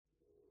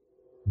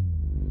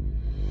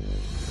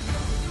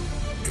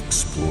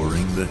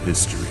Exploring the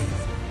history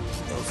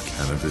of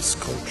cannabis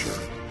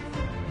culture,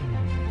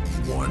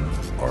 one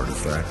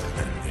artifact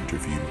and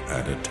interview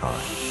at a time.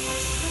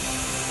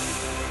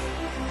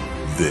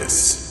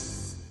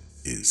 This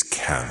is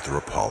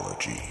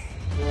Cannthropology.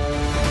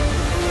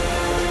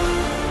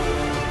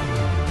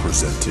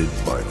 Presented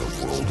by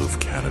the World of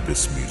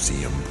Cannabis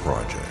Museum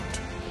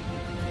Project.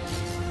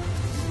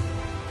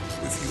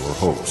 With your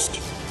host,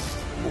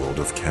 World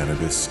of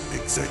Cannabis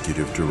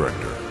Executive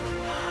Director,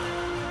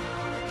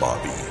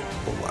 Bobby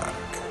Black.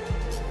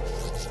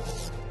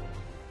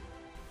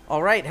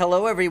 All right,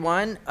 hello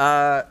everyone.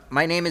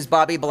 My name is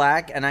Bobby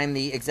Black, and I'm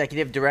the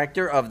Executive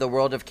Director of the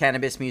World of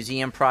Cannabis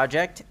Museum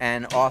Project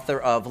and author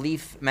of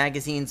Leaf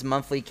Magazine's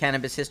monthly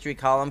cannabis history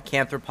column,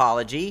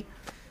 Cannthropology.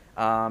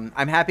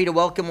 I'm happy to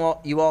welcome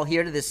you all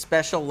here to this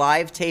special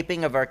live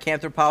taping of our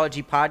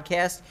Cannthropology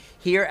podcast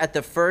here at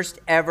the first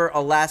ever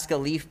Alaska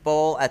Leaf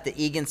Bowl at the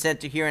Egan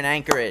Center here in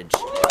Anchorage.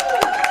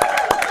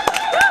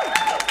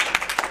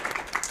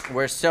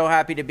 We're so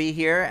happy to be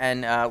here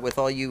and with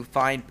all you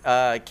fine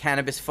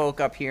cannabis folk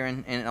up here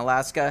in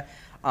Alaska.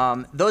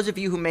 Those of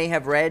you who may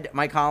have read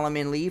my column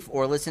in Leaf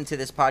or listened to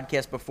this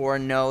podcast before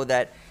know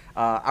that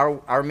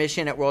our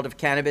mission at World of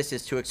Cannabis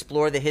is to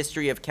explore the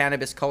history of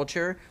cannabis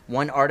culture,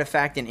 one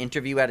artifact and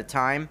interview at a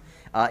time.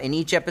 In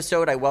each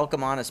episode, I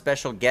welcome on a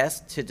special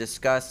guest to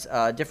discuss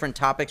different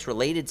topics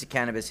related to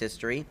cannabis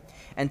history.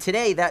 And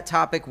today, that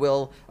topic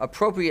will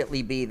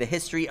appropriately be the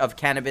history of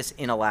cannabis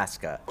in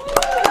Alaska.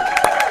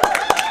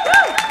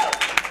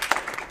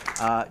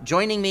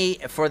 Joining me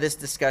for this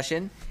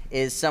discussion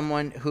is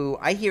someone who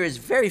I hear is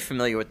very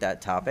familiar with that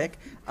topic,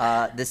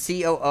 the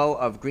COO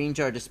of Green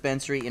Jar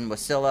Dispensary in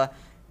Wasilla,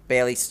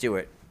 Bailey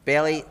Stuart.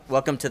 Bailey,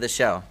 welcome to the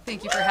show.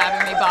 Thank you for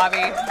having me,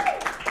 Bobby.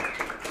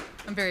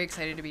 I'm very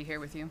excited to be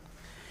here with you.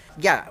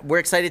 Yeah, we're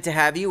excited to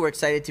have you. We're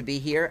excited to be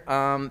here.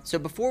 So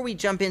before we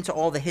jump into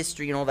all the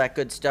history and all that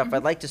good stuff,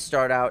 I'd like to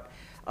start out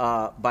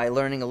by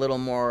learning a little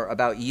more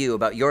about you,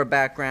 about your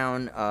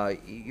background,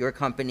 your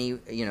company,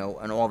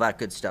 and all that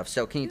good stuff.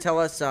 So can you tell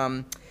us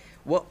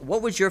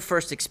what was your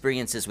first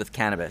experiences with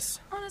cannabis?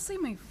 Honestly,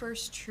 my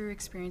first true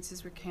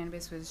experiences with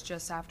cannabis was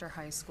just after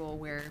high school,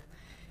 where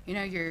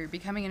you're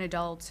becoming an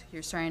adult,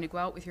 you're starting to go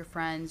out with your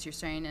friends, you're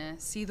starting to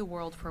see the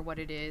world for what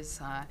it is.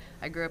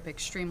 I grew up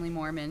extremely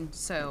Mormon,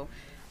 so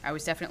I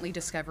was definitely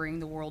discovering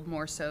the world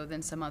more so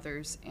than some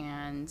others,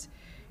 and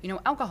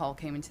alcohol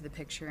came into the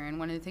picture, and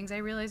one of the things I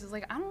realized is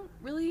I don't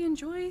really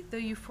enjoy the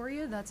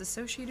euphoria that's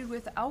associated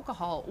with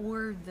alcohol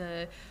or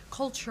the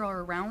culture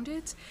around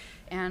it.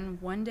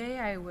 And one day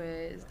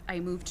I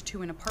moved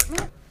to an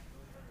apartment,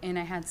 and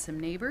I had some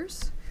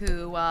neighbors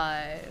who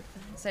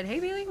said, "Hey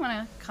Bailey, want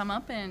to come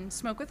up and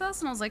smoke with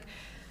us?" And I was like,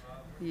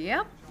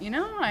 "Yep,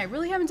 I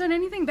really haven't done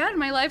anything bad in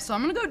my life, so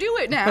I'm going to go do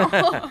it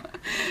now."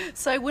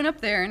 So I went up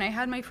there, and I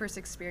had my first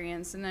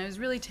experience, and I was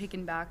really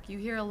taken back. You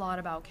hear a lot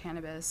about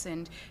cannabis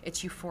and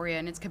its euphoria,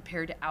 and it's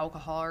compared to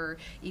alcohol or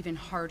even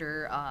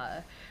harder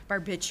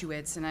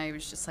barbiturates, and I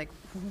was just like,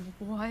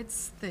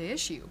 what's the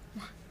issue?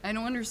 I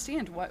don't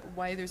understand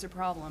why there's a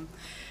problem.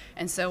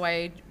 And so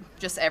I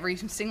just every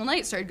single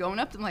night started going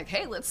up to them like,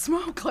 "Hey, let's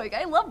smoke.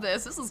 I love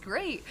this. This is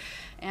great."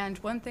 And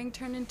one thing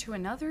turned into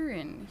another,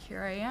 and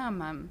here I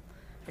am.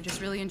 I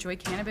just really enjoy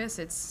cannabis.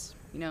 It's,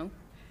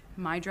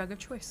 my drug of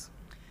choice.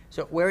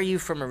 So where are you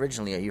from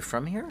originally? Are you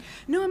from here?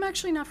 No, I'm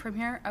actually not from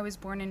here. I was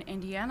born in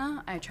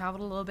Indiana. I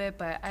traveled a little bit,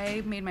 but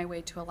I made my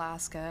way to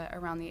Alaska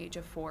around the age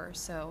of 4.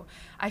 So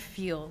I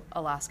feel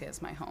Alaska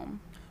is my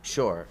home.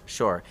 Sure.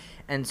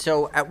 And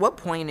so at what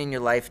point in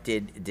your life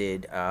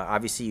did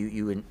obviously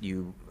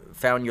you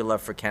found your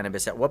love for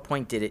cannabis, at what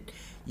point did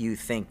you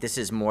think this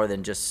is more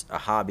than just a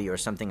hobby or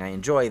something I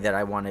enjoy that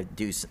I want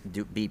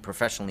to be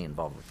professionally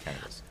involved with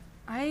cannabis?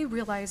 I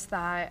realized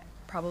that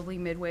probably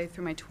midway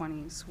through my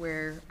 20s,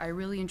 where I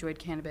really enjoyed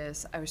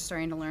cannabis. I was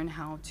starting to learn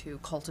how to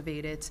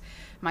cultivate it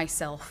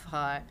myself.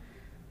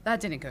 That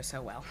didn't go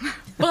so well.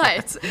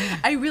 But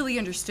I really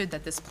understood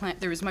that this plant,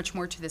 there was much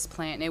more to this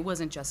plant, and it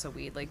wasn't just a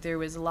weed. There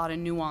was a lot of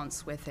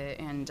nuance with it,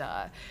 and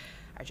I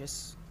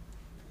just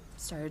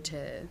started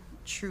to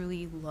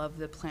truly love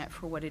the plant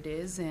for what it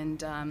is.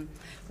 And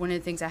one of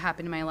the things that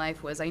happened in my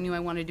life was I knew I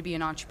wanted to be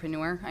an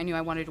entrepreneur. I knew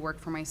I wanted to work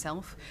for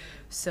myself.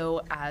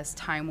 So as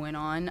time went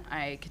on,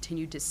 I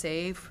continued to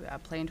save,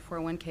 play into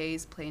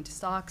 401ks, play into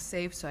stocks,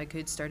 save so I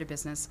could start a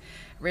business.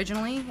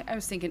 Originally, I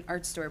was thinking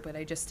art store, but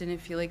I just didn't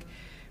feel like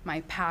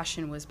my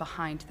passion was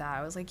behind that.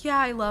 I was like, yeah,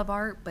 I love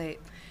art, but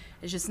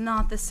it's just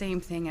not the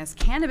same thing as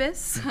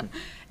cannabis.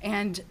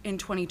 And in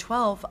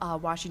 2012,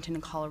 Washington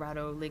and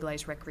Colorado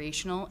legalized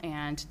recreational,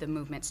 and the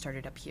movement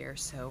started up here.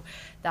 So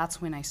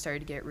that's when I started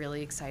to get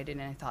really excited,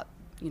 and I thought,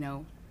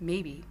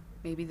 maybe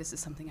this is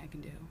something I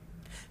can do.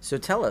 So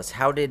tell us,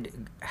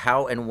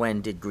 how and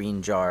when did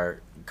Green Jar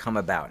come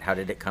about? How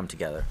did it come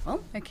together?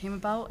 Well, it came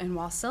about in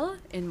Wasilla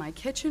in my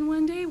kitchen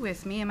one day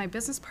with me and my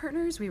business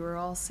partners. We were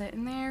all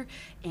sitting there,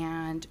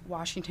 and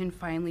Washington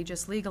finally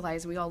just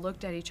legalized. We all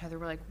looked at each other.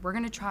 We're like, we're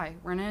gonna try.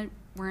 We're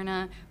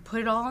gonna put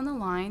it all on the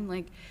line.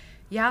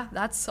 yeah,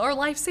 that's our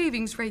life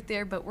savings right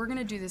there, but we're going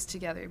to do this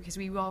together because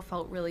we all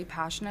felt really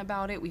passionate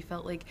about it. We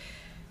felt like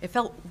it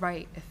felt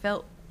right. It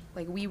felt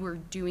like we were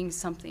doing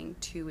something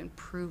to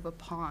improve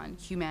upon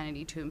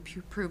humanity, to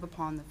improve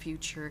upon the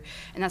future.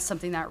 And that's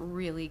something that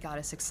really got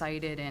us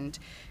excited. And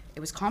it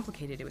was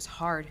complicated. It was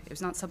hard. It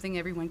was not something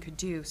everyone could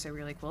do. So we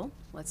were like, well,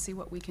 let's see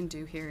what we can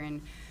do here.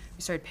 And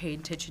we started paying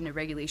attention to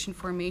regulation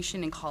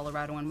formation in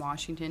Colorado and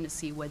Washington to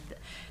see what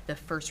the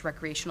first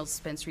recreational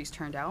dispensaries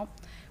turned out.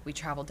 We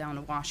traveled down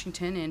to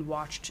Washington and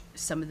watched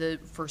some of the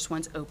first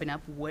ones open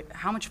up.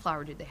 How much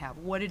flower did they have?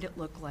 What did it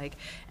look like?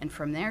 And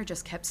from there,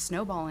 just kept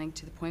snowballing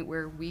to the point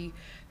where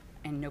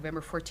on November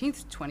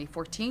 14th,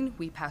 2014,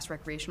 we passed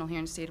recreational here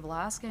in the state of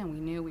Alaska, and we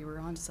knew we were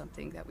on to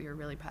something that we were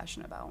really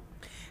passionate about.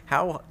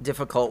 How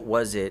difficult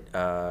was it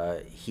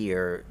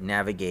here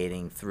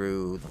navigating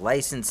through the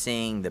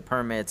licensing, the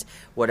permits,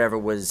 whatever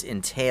was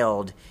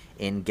entailed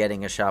in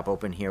getting a shop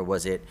open here?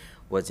 Was it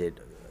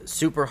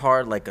super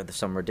hard, like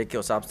some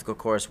ridiculous obstacle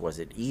course? Was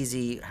it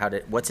easy?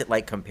 What's it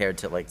like compared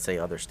to, like, say,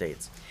 other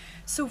states?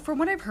 So from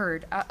what I've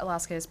heard,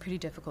 Alaska is pretty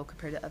difficult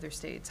compared to other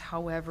states.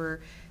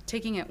 However,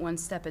 taking it one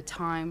step at a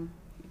time,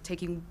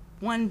 taking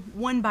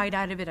one bite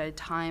out of it at a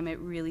time, it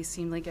really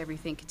seemed like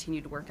everything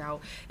continued to work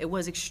out. It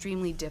was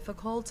extremely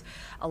difficult.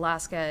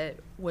 Alaska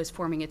was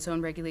forming its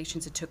own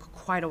regulations. It took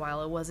quite a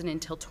while. It wasn't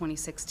until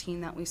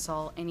 2016 that we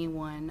saw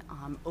anyone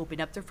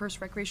open up their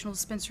first recreational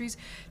dispensaries.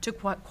 It took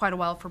quite a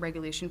while for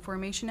regulation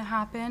formation to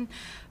happen,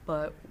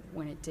 but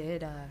when it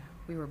did,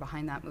 we were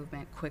behind that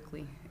movement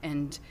quickly.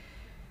 And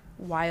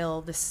while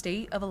the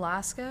state of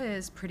Alaska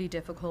is pretty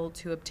difficult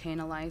to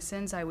obtain a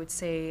license, I would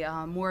say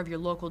more of your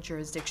local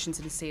jurisdictions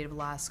in the state of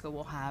Alaska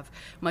will have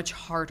much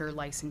harder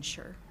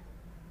licensure.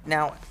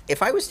 Now,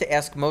 if I was to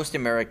ask most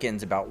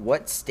Americans about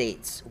what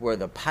states were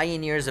the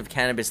pioneers of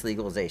cannabis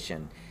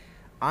legalization,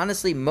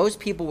 honestly, most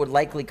people would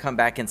likely come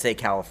back and say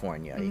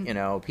California. Mm-hmm. You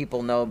know,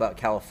 people know about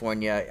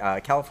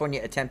California. California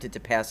attempted to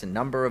pass a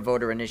number of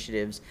voter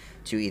initiatives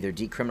to either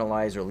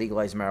decriminalize or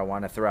legalize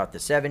marijuana throughout the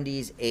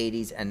 70s,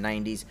 80s, and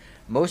 90s,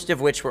 most of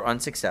which were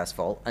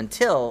unsuccessful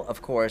until,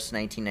 of course,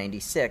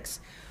 1996,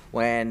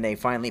 when they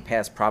finally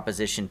passed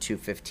Proposition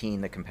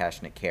 215, the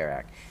Compassionate Care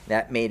Act.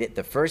 That made it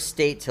the first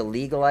state to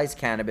legalize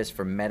cannabis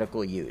for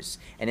medical use.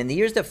 And in the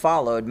years that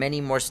followed,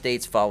 many more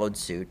states followed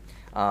suit.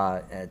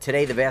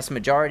 Today, the vast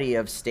majority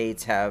of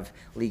states have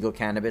legal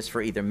cannabis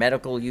for either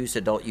medical use,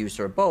 adult use,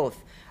 or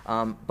both.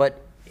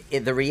 But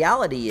the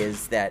reality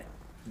is that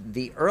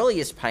the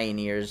earliest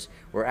pioneers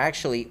were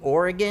actually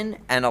Oregon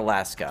and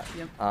Alaska.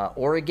 Yep.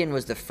 Oregon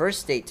was the first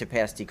state to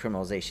pass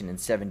decriminalization in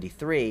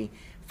 '73,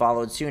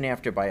 followed soon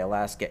after by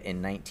Alaska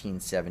in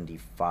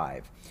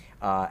 1975.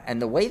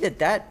 And the way that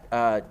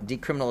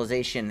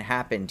decriminalization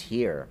happened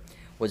here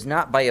was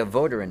not by a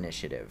voter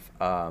initiative,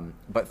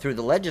 but through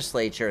the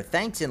legislature,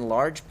 thanks in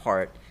large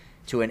part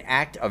to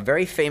a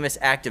very famous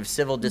act of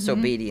civil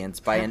disobedience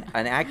by an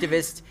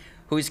activist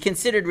who's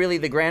considered really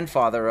the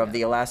grandfather of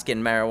the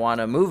Alaskan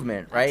marijuana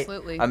movement, right?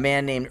 Absolutely. A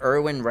man named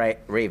Irwin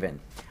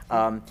Ravin.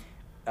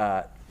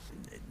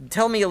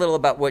 Tell me a little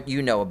about what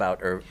you know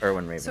about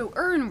Irwin Ravin. So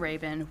Irwin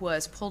Ravin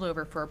was pulled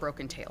over for a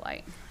broken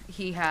taillight.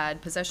 He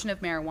had possession of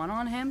marijuana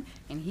on him,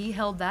 and he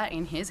held that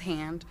in his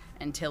hand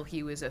until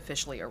he was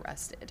officially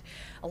arrested.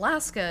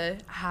 Alaska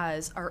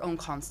has our own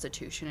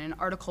constitution. In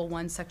Article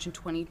 1, Section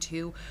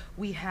 22,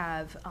 we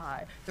have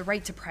the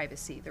right to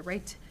privacy. The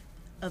right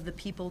of the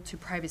people to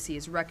privacy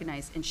is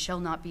recognized and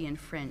shall not be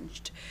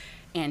infringed.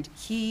 And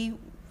he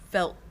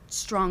felt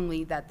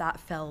strongly that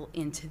fell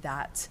into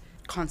that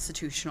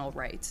constitutional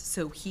right.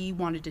 So he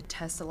wanted to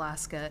test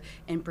Alaska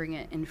and bring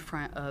it in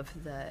front of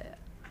the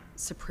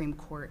Supreme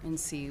Court and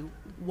see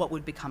what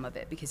would become of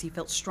it, because he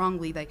felt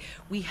strongly that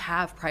we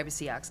have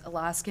privacy acts.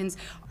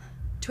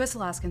 To us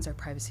Alaskans, our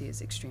privacy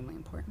is extremely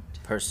important.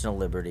 Personal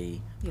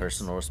liberty, yes.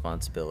 Personal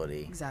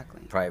responsibility,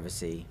 exactly.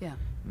 Privacy, yeah.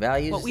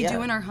 Values. What we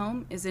do in our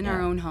home is in our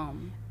own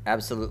home.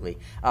 Absolutely.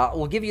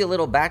 We'll give you a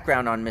little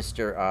background on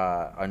Mr.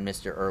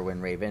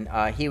 Irwin Ravin.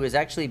 He was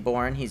actually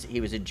born.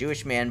 He was a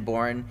Jewish man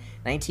born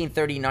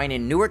 1939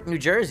 in Newark, New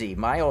Jersey,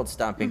 my old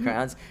stomping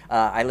grounds.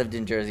 I lived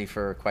in Jersey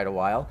for quite a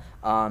while.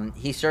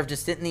 He served a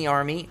stint in the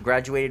Army,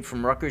 graduated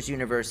from Rutgers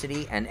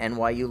University and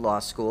NYU Law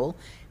School,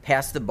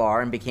 passed the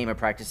bar, and became a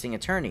practicing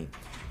attorney.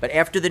 But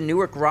after the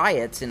Newark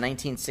riots in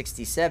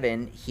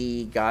 1967,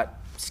 he got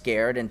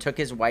scared and took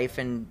his wife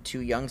and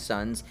 2 young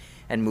sons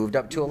and moved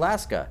up to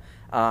Alaska.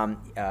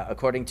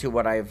 According to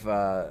what I've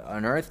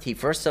unearthed, he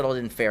first settled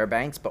in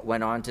Fairbanks, but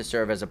went on to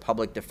serve as a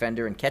public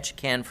defender in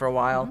Ketchikan for a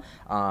while.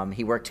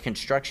 He worked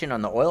construction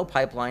on the oil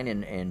pipeline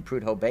in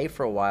Prudhoe Bay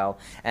for a while,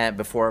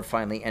 before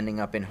finally ending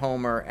up in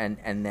Homer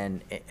and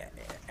then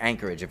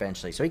Anchorage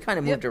eventually. So he kind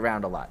of moved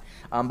around a lot.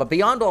 But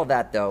beyond all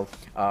that, though,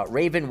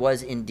 Ravin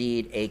was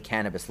indeed a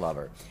cannabis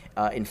lover.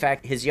 In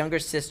fact, his younger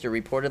sister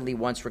reportedly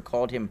once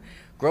recalled him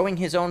growing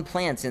his own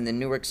plants in the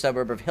Newark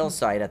suburb of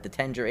Hillside at the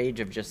tender age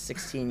of just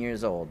 16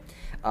 years old.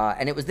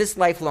 And it was this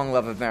lifelong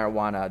love of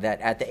marijuana that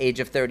at the age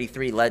of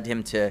 33 led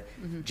him to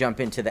jump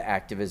into the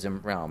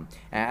activism realm.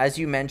 As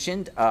you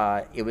mentioned,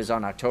 it was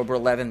on October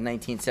 11th,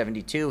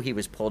 1972. He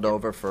was pulled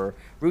over for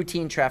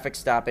routine traffic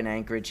stop in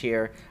Anchorage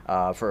here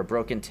for a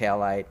broken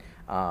taillight.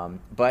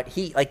 But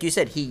he, like you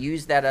said, he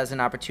used that as an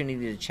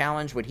opportunity to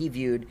challenge what he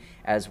viewed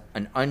as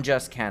an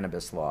unjust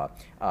cannabis law.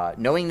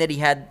 Knowing that he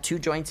had 2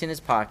 joints in his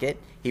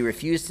pocket, he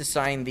refused to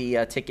sign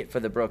the ticket for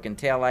the broken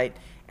taillight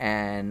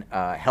and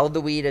held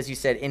the weed, as you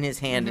said, in his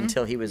hand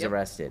until he was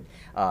arrested.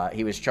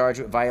 He was charged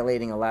with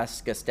violating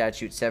Alaska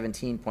Statute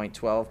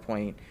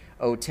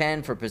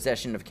 17.12.010 for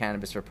possession of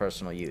cannabis for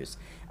personal use.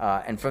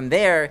 And from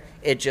there,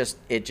 it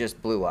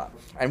just blew up.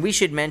 And we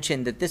should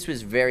mention that this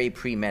was very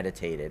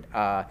premeditated.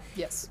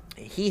 Yes.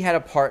 He had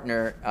a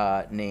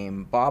partner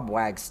named Bob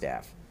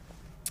Wagstaff.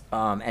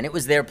 And it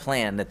was their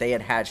plan that they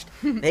had hatched.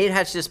 They had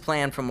hatched this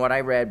plan from what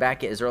I read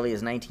back as early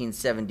as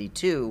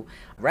 1972.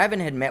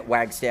 Ravin had met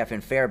Wagstaff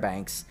in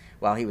Fairbanks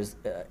while he was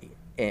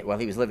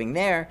living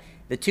there.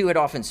 The two had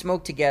often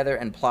smoked together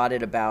and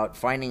plotted about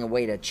finding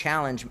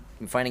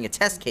a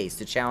test case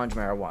to challenge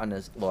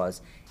marijuana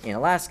laws in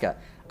Alaska,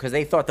 because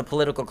they thought the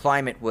political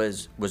climate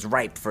was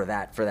ripe for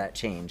that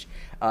change.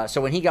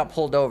 So when he got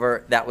pulled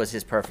over, that was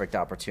his perfect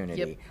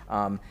opportunity.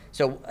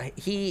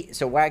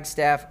 So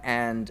Wagstaff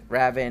and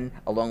Ravin,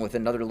 along with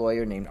another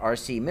lawyer named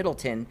R.C.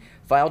 Middleton,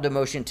 filed a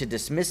motion to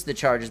dismiss the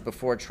charges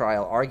before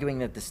trial, arguing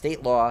that the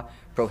state law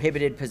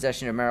prohibited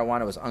possession of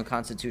marijuana was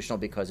unconstitutional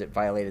because it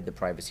violated the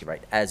privacy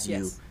right, as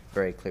you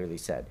very clearly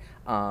said.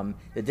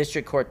 The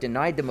district court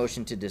denied the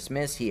motion to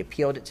dismiss. He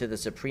appealed it to the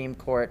Supreme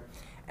Court,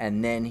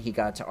 and then he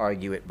got to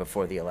argue it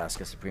before the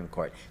Alaska Supreme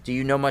Court. Do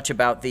you know much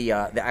about the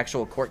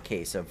actual court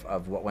case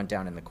of what went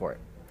down in the court?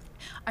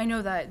 I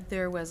know that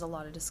there was a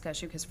lot of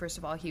discussion because, first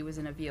of all, he was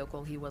in a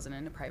vehicle. He wasn't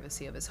in the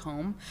privacy of his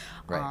home.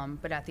 Right.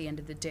 But at the end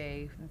of the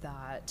day,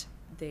 that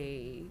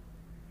they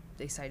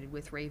sided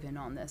with Ravin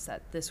on this,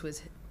 that this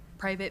was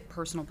private,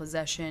 personal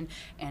possession,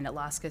 and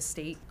Alaska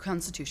state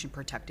constitution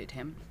protected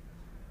him.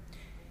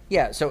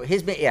 Yeah, so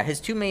his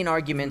 2 main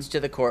arguments to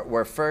the court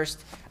were,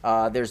 first,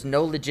 there's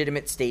no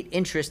legitimate state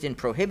interest in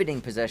prohibiting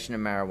possession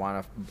of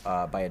marijuana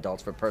by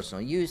adults for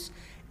personal use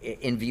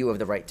in view of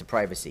the right to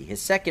privacy.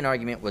 His second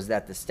argument was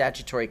that the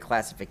statutory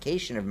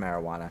classification of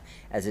marijuana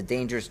as a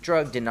dangerous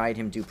drug denied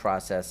him due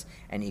process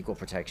and equal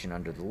protection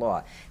under the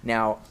law.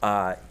 Now,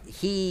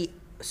 he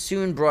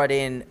soon brought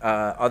in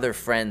other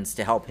friends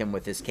to help him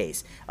with this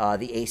case.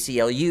 The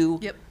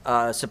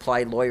ACLU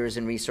supplied lawyers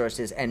and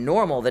resources, and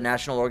NORML, the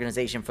National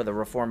Organization for the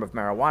Reform of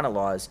Marijuana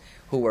Laws,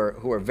 who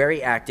were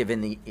very active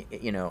in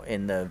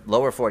the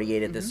lower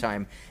 48 at this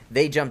time.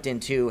 They jumped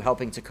into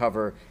helping to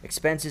cover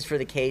expenses for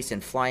the case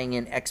and flying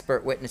in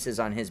expert witnesses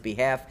on his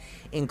behalf,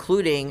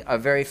 including a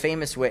very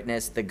famous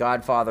witness, the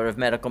godfather of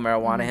medical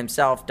marijuana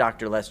himself,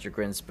 Dr. Lester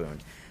Grinspoon,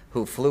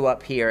 who flew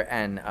up here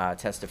and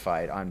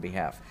testified on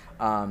behalf.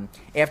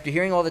 After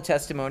hearing all the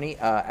testimony,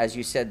 as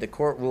you said, the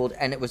court ruled,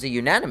 and it was a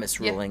unanimous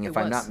ruling, if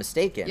I'm not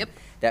mistaken,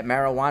 that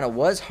marijuana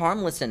was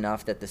harmless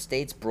enough that the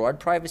state's broad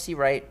privacy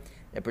right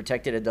that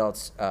protected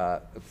adults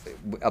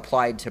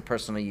applied to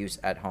personal use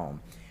at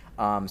home.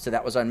 So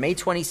that was on May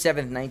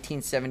 27th,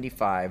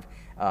 1975,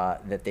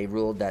 that they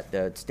ruled that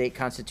the state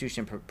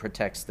constitution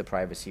protects the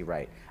privacy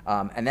right.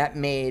 And that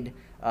made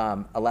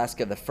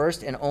Alaska the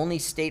first and only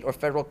state or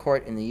federal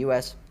court in the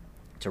U.S.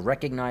 to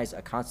recognize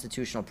a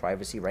constitutional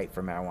privacy right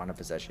for marijuana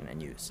possession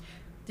and use.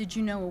 Did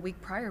you know a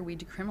week prior we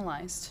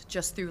decriminalized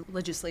just through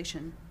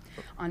legislation?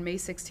 On May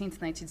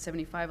 16th,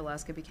 1975,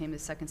 Alaska became the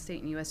second state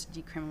in the U.S.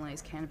 to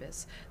decriminalize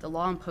cannabis. The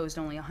law imposed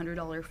only a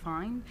 $100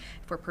 fine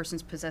for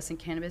persons possessing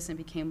cannabis and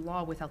became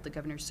law without the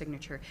governor's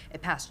signature.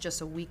 It passed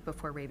just a week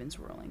before Ravin's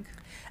ruling.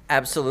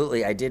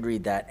 Absolutely, I did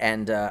read that.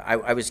 And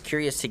I was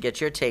curious to get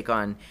your take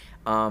on,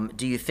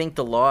 do you think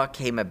the law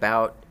came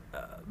about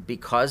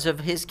because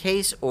of his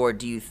case, or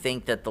do you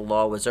think that the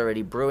law was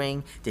already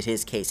brewing? Did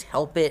his case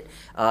help it?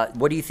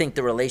 What do you think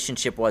the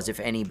relationship was, if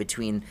any,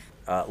 between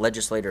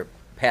legislator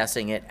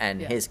passing it and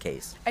his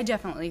case? I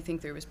definitely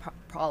think there was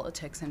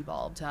politics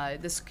involved.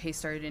 This case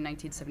started in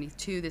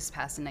 1972. This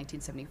passed in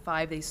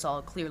 1975. They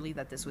saw clearly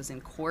that this was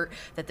in court,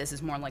 that this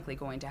is more likely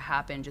going to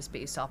happen just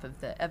based off of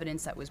the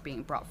evidence that was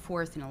being brought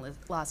forth in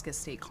Alaska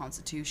state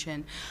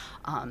constitution.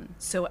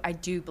 So I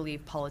do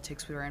believe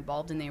politics were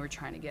involved, and they were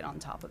trying to get on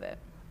top of it.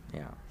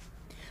 Yeah.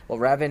 Well,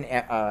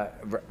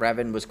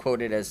 Ravin was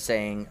quoted as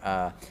saying,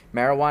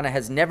 marijuana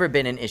has never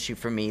been an issue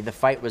for me. The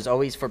fight was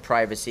always for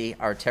privacy.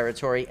 Our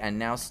territory, and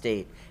now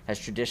state, has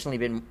traditionally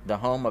been the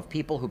home of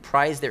people who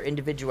prize their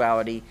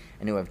individuality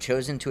and who have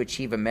chosen to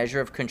achieve a measure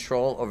of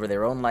control over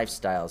their own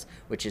lifestyles,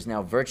 which is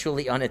now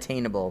virtually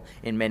unattainable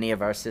in many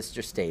of our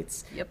sister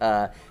states.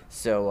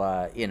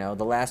 So,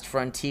 the last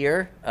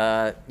frontier,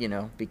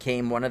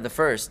 became one of the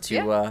first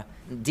to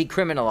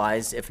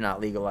decriminalize, if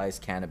not legalize,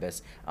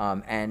 cannabis.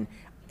 And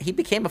he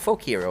became a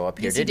folk hero up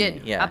here, didn't he?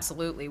 Yes, he did.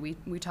 Absolutely.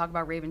 We talk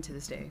about Ravin to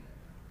this day.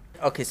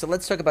 okay, so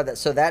let's talk about that.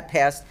 So that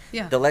passed.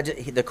 Yeah.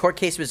 The court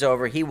case was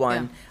over. He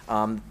won.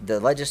 Yeah. The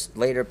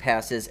legislator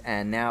passes,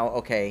 and now,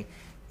 okay,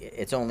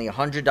 it's only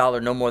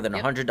 $100, no more than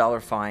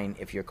 $100 fine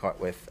if you're caught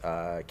with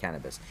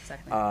cannabis.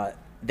 Exactly.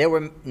 There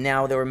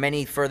were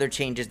many further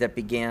changes that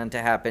began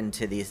to happen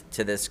to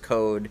this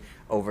code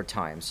over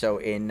time. So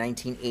in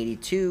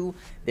 1982,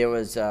 there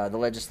was the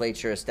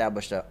legislature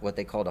established what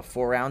they called a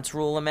 4-ounce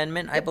rule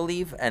amendment, I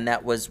believe, and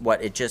that was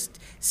what it just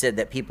said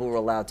that people were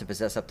allowed to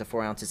possess up to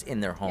 4 ounces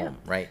in their home,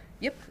 right?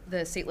 Yep.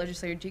 The state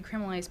legislature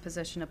decriminalized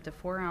possession up to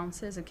 4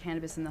 ounces of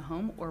cannabis in the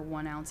home or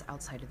 1 ounce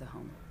outside of the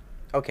home.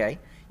 Okay,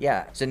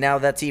 yeah. So now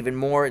that's even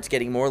more, it's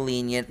getting more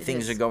lenient. It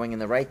Things is. are going in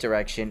the right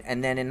direction.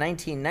 And then in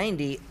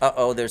 1990,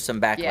 there's some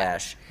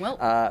backlash. Yeah.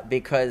 Well,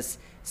 because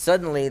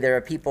suddenly there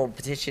are people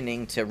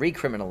petitioning to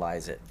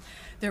recriminalize it.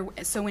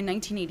 So in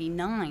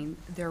 1989,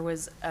 there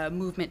was a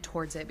movement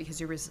towards it because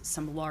there was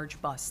some large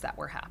busts that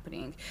were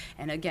happening.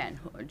 And again,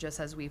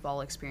 just as we've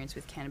all experienced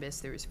with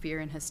cannabis, there was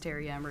fear and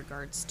hysteria in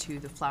regards to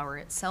the flower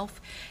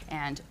itself.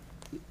 And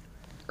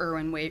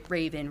Irwin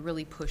Ravin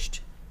really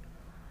pushed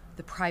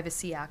the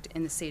Privacy Act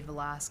in the state of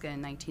Alaska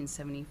in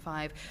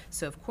 1975.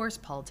 So, of course,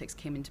 politics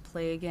came into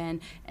play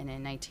again. And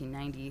in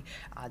 1990,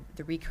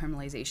 the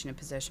recriminalization of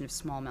possession of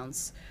small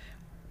amounts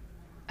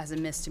as a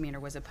misdemeanor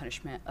was a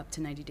punishment up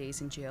to 90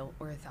 days in jail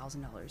or $1,000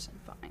 in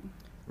fine.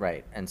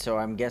 Right. And so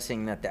I'm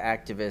guessing that the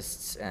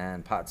activists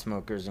and pot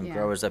smokers and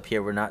growers up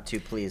here were not too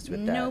pleased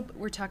with that. Nope.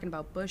 We're talking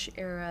about Bush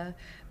era.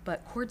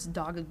 But courts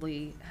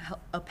doggedly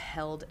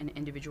upheld an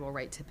individual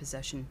right to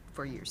possession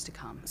for years to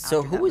come.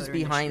 So who was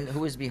behind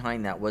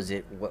that? Was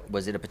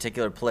it a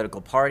particular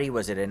political party?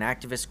 Was it an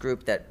activist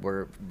group that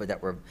were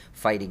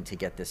fighting to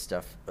get this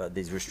stuff,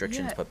 these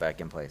restrictions put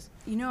back in place?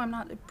 You know, I'm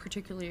not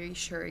particularly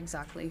sure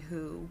exactly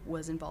who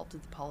was involved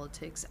with the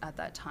politics at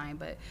that time,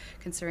 but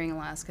considering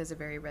Alaska is a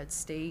very red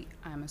state,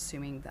 I'm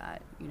assuming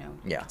that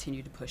it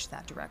continued to push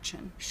that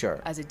direction.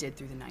 Sure. As it did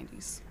through the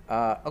 90s.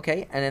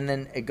 Okay, and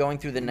then going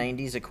through the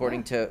 90s,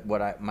 according to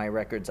my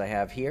records I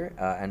have here,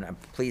 and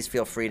please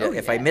feel free to,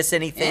 if I miss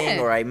anything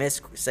or I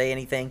say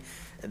anything,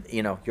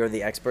 you're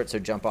the expert, so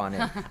jump on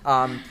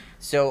in.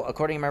 So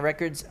according to my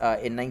records,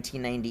 in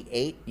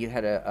 1998, you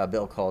had a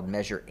bill called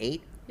Measure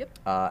 8,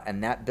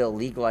 and that bill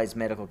legalized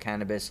medical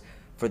cannabis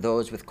for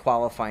those with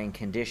qualifying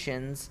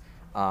conditions.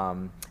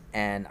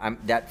 And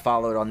that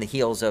followed on the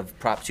heels of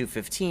Prop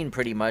 215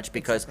 pretty much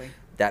because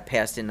that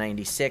passed in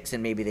 96,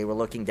 and maybe they were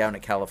looking down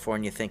at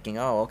California thinking,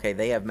 oh, okay,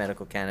 they have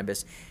medical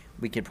cannabis.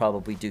 We could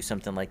probably do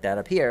something like that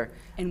up here.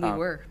 And we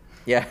were.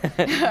 Yeah.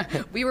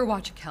 We were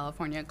watching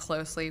California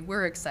closely.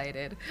 We're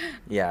excited.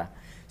 Yeah.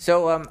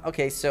 So,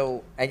 okay,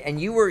 so, and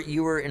you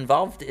were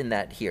involved in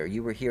that here.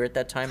 You were here at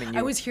that time? And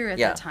I was here at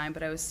that time,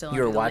 but I was still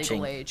under the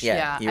legal age.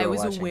 Yeah, I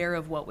was aware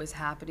of what was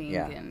happening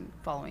and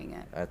following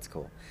it. That's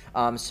cool.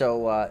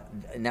 So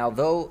now,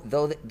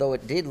 though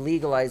it did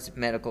legalize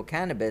medical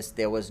cannabis,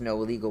 there was no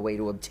legal way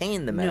to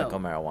obtain the medical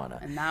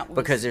marijuana. And that was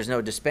because there's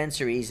no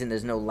dispensaries and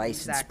there's no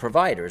licensed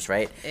providers,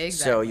 right? Exactly.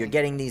 So you're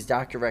getting these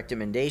doctor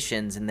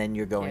recommendations, and then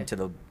you're going to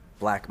the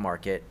black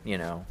market,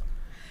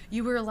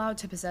 You were allowed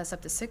to possess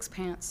up to 6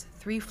 plants,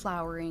 3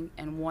 flowering,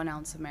 and 1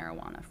 ounce of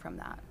marijuana from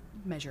that,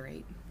 Measure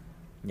 8.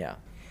 Yeah.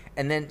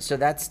 And then, so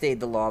that stayed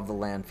the law of the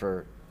land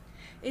for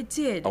It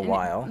did. a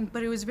while.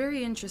 But it was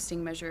very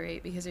interesting, Measure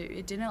 8, because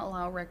it didn't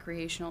allow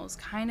recreational. It's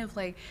kind of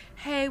like,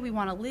 hey, we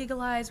want to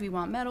legalize, we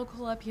want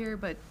medical up here,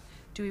 but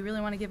do we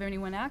really want to give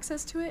anyone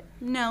access to it?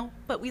 No,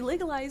 but we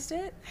legalized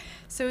it.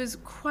 So it was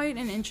quite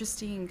an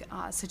interesting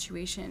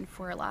situation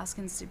for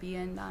Alaskans to be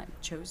in that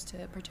chose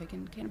to partake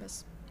in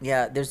cannabis.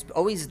 Yeah, there's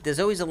always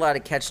a lot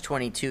of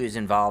catch-22s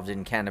involved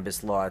in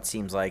cannabis law, it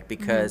seems like,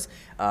 because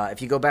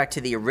if you go back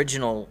to the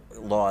original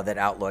law that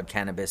outlawed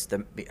cannabis,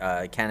 the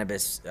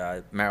Cannabis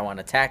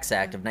Marijuana Tax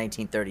Act of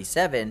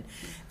 1937,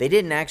 they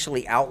didn't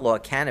actually outlaw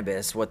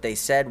cannabis. What they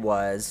said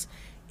was,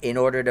 in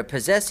order to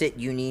possess it,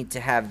 you need to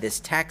have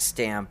this tax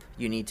stamp.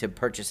 You need to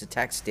purchase a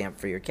tax stamp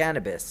for your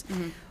cannabis.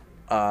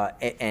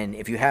 And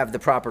if you have the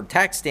proper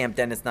tax stamp,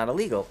 then it's not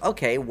illegal.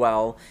 Okay,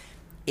 well,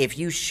 if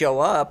you show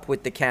up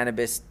with the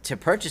cannabis to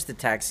purchase the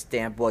tax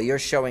stamp, well, you're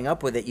showing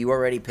up with it, you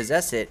already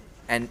possess it,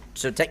 and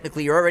so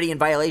technically you're already in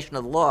violation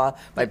of the law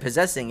by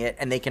possessing it,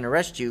 and they can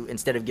arrest you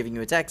instead of giving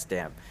you a tax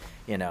stamp.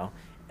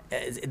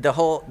 The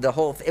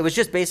whole it was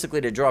just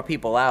basically to draw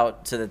people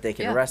out so that they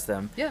can arrest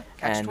them. Yeah,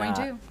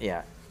 catch-22.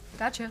 Yeah.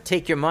 Gotcha.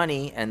 Take your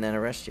money and then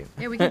arrest you.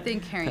 Yeah, we can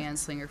thank Harry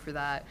Anslinger for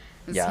that.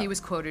 He was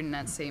quoted in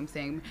that same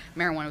thing.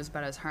 Marijuana was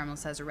about as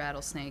harmless as a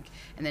rattlesnake,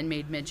 and then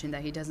made mention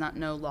that he does not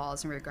know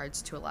laws in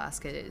regards to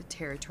Alaska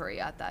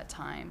territory at that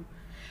time.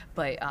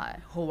 But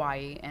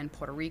Hawaii and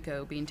Puerto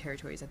Rico, being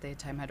territories at that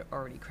time, had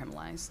already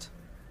criminalized.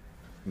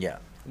 Yeah.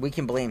 We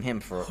can blame him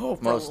for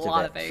most a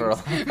lot of it.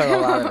 of For a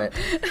lot of it.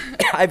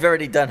 I've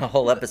already done a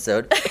whole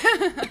episode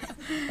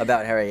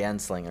about Harry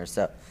Anslinger,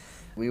 so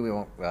we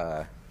won't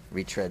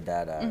retread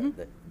that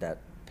that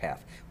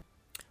path.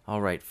 All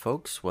right,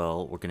 folks.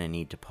 Well, we're going to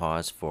need to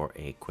pause for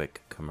a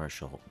quick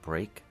commercial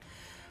break.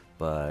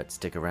 But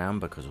stick around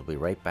because we'll be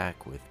right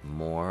back with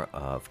more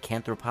of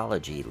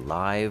Cannthropology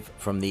live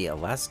from the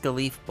Alaska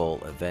Leaf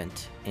Bowl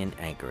event in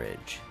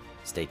Anchorage.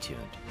 Stay tuned.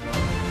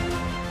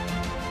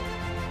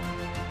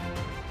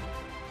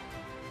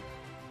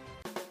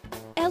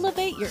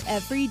 Elevate your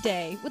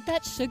everyday with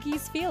that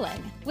Shoogies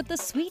feeling with the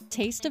sweet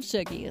taste of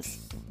Shoogies.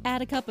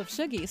 Add a cup of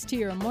Shoogies to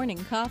your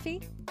morning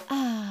coffee.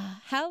 Ah,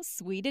 how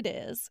sweet it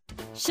is.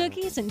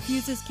 Shoogies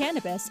infuses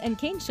cannabis and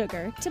cane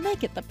sugar to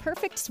make it the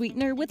perfect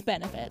sweetener with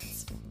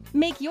benefits.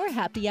 Make your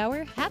happy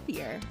hour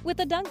happier with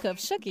a dunk of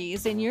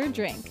Shoogies in your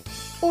drink.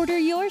 Order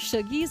your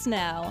Shoogies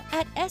now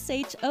at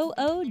shoogies.com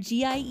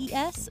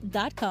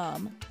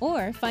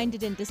or find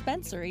it in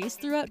dispensaries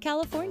throughout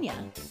California.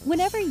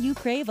 Whenever you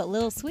crave a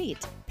little sweet,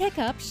 pick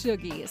up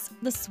Shoogies,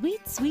 the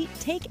sweet, sweet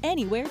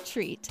take-anywhere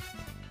treat.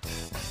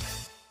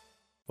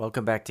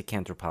 Welcome back to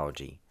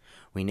Cannthropology.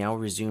 We now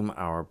resume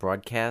our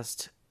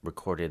broadcast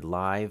recorded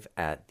live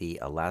at the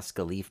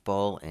Alaska Leaf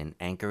Bowl in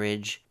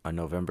Anchorage on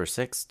November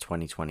 6,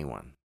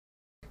 2021.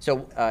 So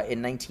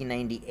in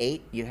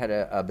 1998, you had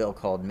a bill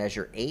called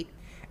Measure 8.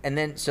 And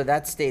then, so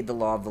that stayed the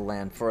law of the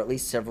land for at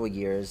least several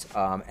years.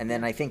 And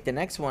then I think the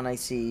next one I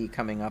see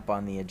coming up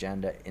on the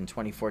agenda in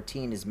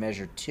 2014 is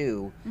Measure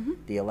 2,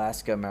 the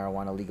Alaska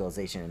Marijuana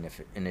Legalization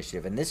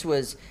Initiative. And this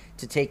was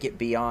to take it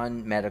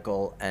beyond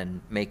medical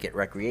and make it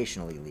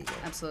recreationally legal.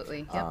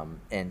 Absolutely, yep.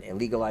 And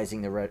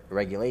legalizing the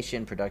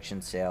regulation,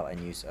 production, sale, and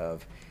use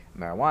of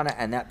marijuana.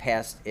 And that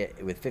passed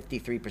with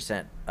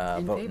 53%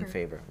 vote in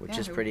favor, which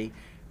is pretty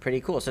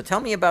cool. So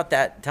tell me about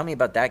that. Tell me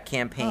about that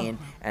campaign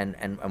and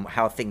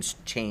how things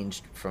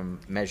changed from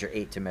Measure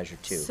 8 to Measure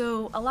 2.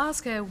 So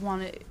Alaska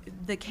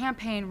the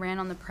campaign ran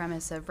on the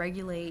premise of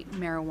regulate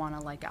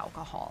marijuana like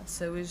alcohol.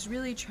 So it was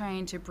really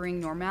trying to bring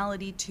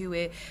normality to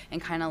it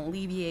and kind of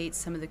alleviate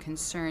some of the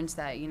concerns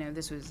that,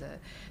 this was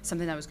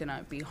something that was going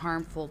to be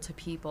harmful to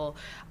people.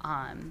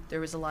 There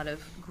was a lot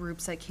of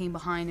groups that came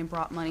behind and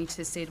brought money to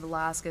the state of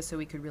Alaska so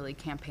we could really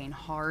campaign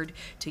hard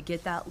to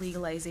get that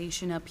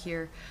legalization up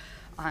here.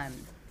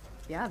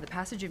 The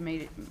passage of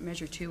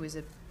Measure 2 was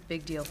a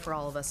big deal for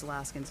all of us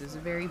Alaskans. It was a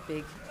very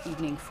big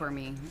evening for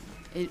me.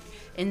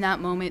 In that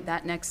moment,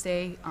 that next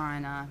day,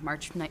 on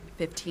March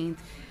 15th, it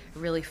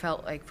really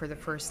felt like for the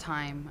first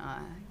time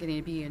getting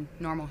to be a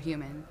normal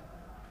human.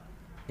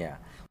 Yeah.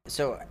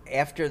 So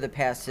after the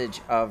passage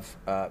of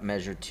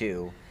Measure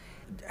 2,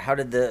 how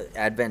did the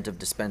advent of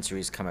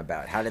dispensaries come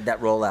about? How did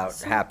that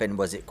rollout happen?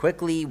 Was it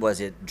quickly? Was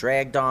it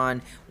dragged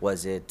on?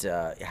 Was it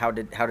how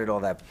did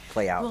all that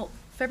play out? Well,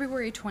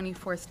 February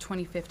 24th,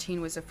 2015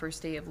 was the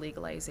first day of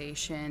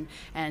legalization,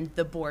 and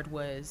the board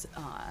was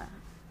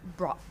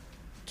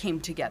came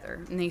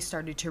together and they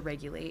started to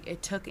regulate.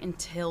 It took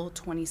until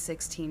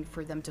 2016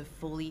 for them to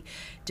fully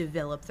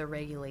develop the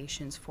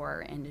regulations for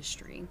our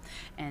industry.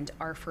 And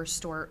our first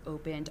store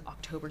opened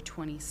October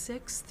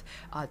 26th,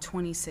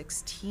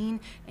 2016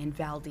 in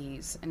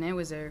Valdez. And it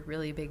was a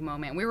really big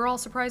moment. We were all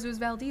surprised it was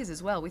Valdez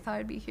as well. We thought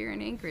it'd be here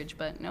in Anchorage,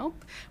 but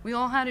nope. We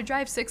all had to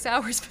drive 6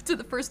 hours to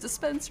the first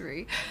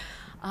dispensary.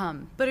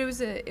 But it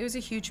was a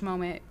huge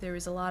moment. There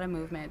was a lot of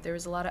movement. There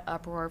was a lot of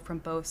uproar from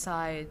both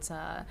sides,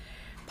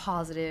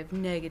 positive,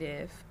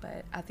 negative.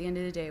 But at the end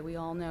of the day, we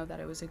all know that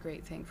it was a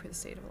great thing for the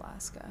state of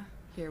Alaska.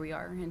 Here we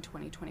are in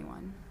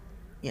 2021.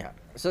 Yeah.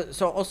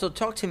 So also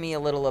talk to me a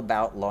little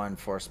about law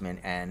enforcement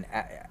and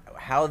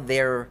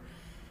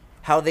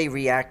how they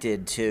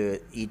reacted to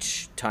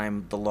each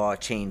time the law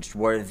changed.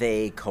 Were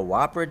they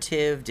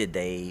cooperative? Did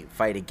they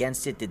fight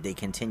against it? Did they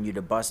continue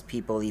to bust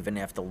people even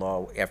after the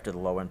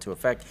law went into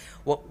effect?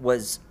 What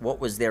was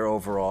their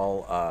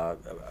overall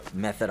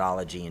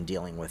methodology in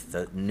dealing with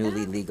the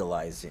newly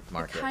legalized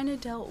market? It kind of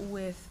dealt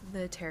with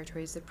the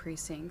territories, the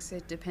precincts.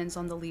 It depends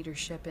on the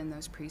leadership in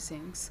those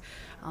precincts.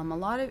 A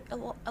lot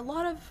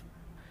of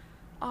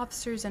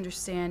officers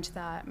understand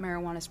that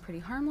marijuana is pretty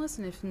harmless,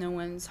 and if no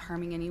one's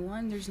harming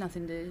anyone, there's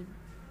nothing to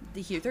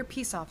hear. They're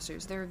peace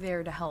officers. They're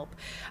there to help.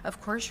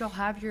 Of course, you'll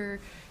have your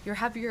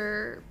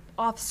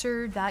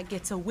officer that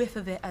gets a whiff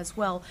of it as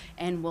well,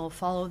 and will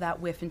follow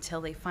that whiff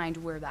until they find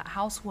where that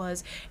house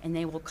was, and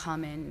they will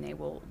come in and they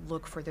will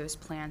look for those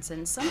plants.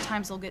 And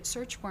sometimes they'll get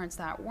search warrants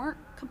that weren't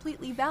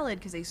completely valid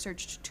because they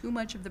searched too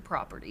much of the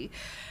property.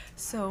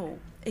 So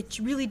it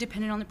really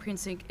depended on the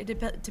precinct.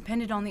 It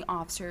depended on the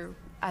officer.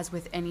 As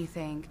with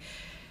anything,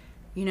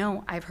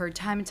 I've heard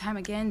time and time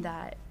again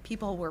that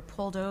people were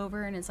pulled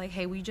over and it's like,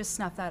 hey, we just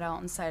snuffed that out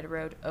on the side of the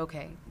road.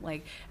 Okay,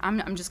 like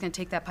I'm just going to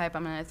take that pipe,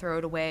 I'm going to throw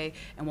it away,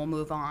 and we'll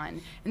move on.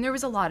 And there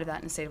was a lot of that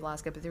in the state of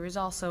Alaska, but there was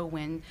also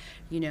when,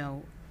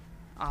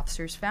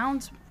 officers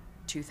found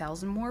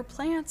 2,000 more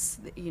plants.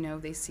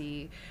 They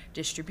see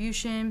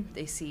distribution,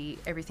 they see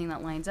everything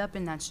that lines up,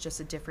 and that's just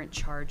a different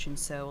charge. And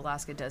so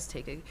Alaska does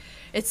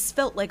it's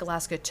felt like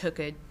Alaska took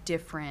a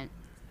different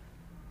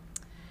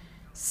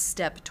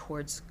step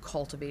towards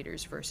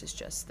cultivators versus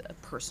just the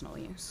personal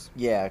use.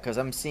 Yeah, because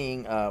I'm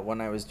seeing, when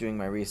I was doing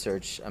my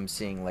research, I'm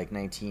seeing like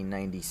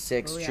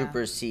 1996,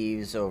 Trooper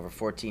sees over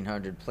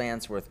 1,400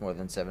 plants worth more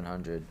than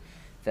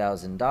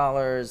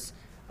 $700,000.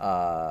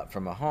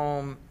 from a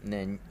home. And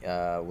then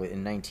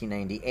in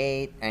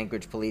 1998,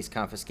 Anchorage police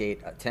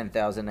confiscate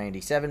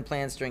 10,097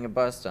 plants during a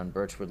bust on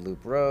Birchwood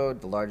Loop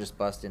Road, the largest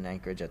bust in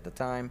Anchorage at the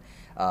time.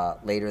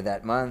 Later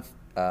that month,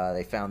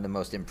 they found the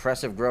most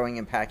impressive growing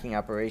and packing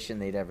operation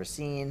they'd ever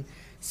seen.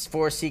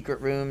 4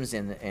 secret rooms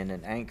in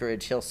an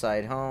Anchorage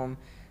hillside home.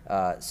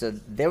 So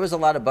there was a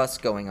lot of busts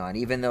going on.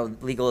 Even though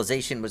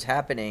legalization was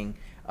happening,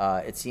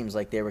 it seems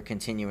like they were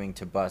continuing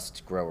to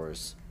bust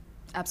growers.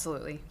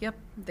 Absolutely. Yep.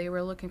 They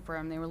were looking for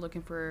them. They were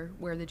looking for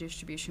where the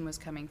distribution was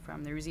coming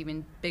from. There was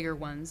even bigger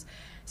ones,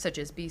 such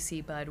as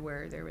BC Bud,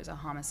 where there was a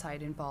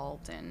homicide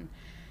involved. And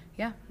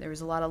yeah, there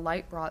was a lot of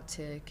light brought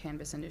to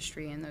cannabis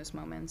industry in those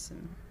moments,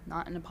 and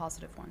not in a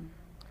positive one.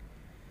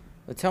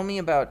 Well, tell me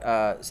about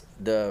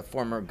the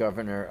former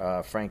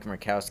governor, Frank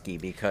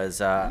Murkowski, because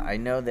I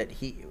know that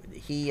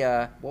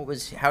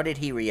how did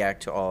he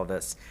react to all of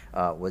this?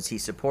 Was he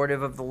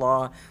supportive of the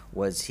law?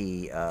 Was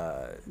he...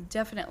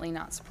 Definitely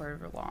not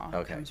supportive of the law.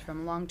 Okay. Comes from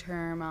a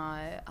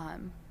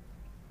long-term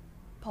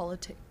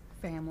politic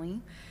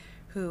family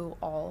who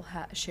all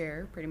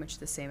share pretty much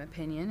the same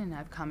opinion, and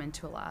have come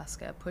into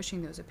Alaska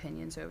pushing those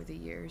opinions over the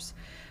years.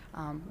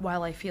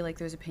 While I feel like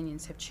those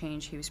opinions have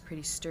changed, he was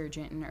pretty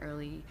stringent in the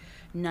early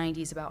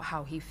 90s about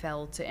how he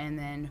felt, and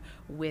then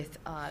with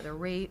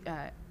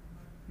the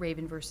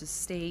Ravin versus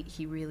State,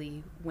 he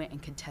really went and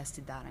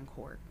contested that in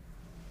court.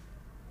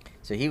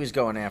 So he was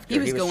going after. He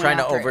was trying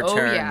to after it.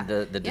 overturn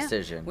the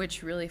decision,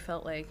 which really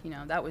felt like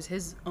that was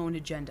his own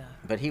agenda.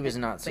 But he was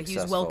not successful. But he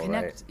was well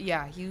connected. Right?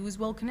 Yeah, he was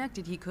well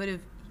connected. He could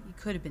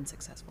have been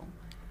successful.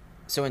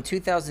 So in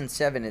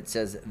 2007, it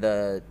says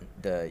the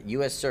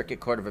U.S. Circuit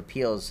Court of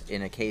Appeals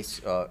in a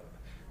case a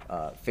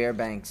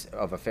Fairbanks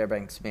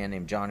man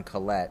named John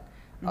Collette.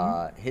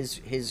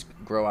 His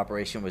grow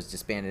operation was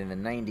disbanded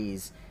in the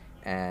 90s,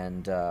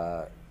 and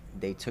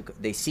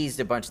they seized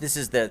a bunch. This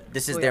is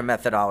their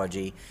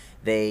methodology.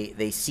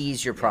 They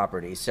seize your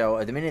property.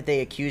 So the minute they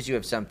accuse you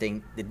of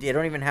something, they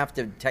don't even have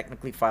to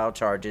technically file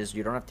charges.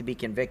 You don't have to be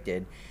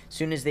convicted. As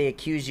soon as they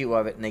accuse you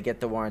of it and they get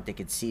the warrant, they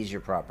could seize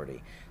your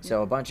property.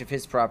 So a bunch of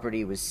his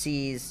property was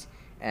seized,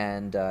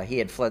 and he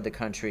had fled the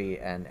country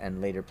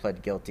and later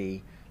pled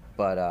guilty.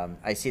 But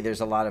I see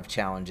there's a lot of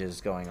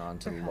challenges going on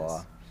to the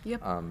law.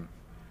 Yep.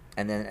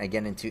 And then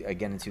again in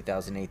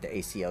 2008, the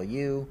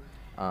ACLU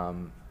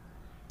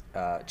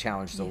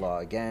challenged the law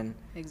again.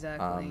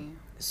 Exactly.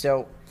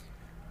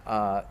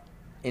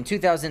 In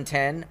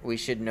 2010, we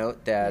should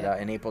note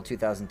that in April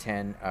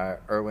 2010,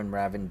 Irwin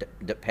Ravin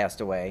passed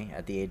away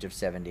at the age of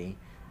 70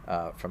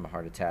 from a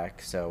heart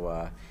attack.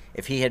 So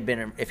if he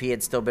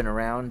had still been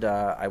around,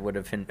 I would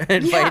have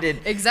invited.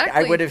 Yeah,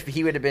 exactly.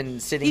 He would have been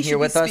sitting here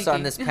with us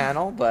on this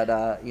panel, but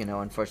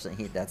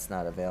unfortunately, that's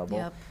not available.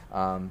 Yep.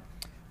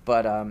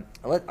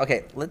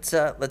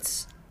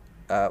 Let's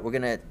we're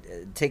gonna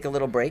take a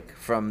little break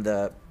from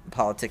the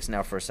politics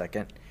now for a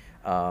second,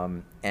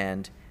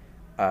 and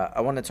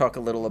I want to talk a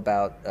little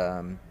about.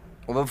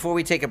 Well, before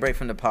we take a break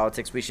from the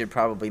politics, we should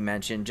probably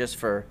mention just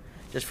for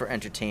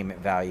entertainment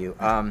value.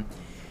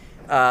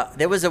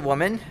 There was a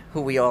woman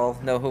who we all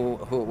know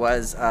who it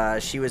was.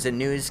 She was a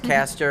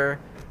newscaster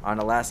on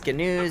Alaska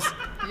News.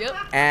 Yep.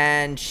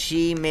 And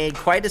she made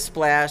quite a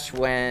splash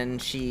when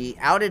she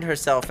outed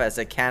herself as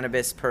a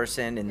cannabis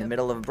person in the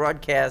middle of a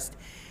broadcast,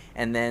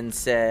 and then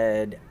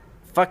said,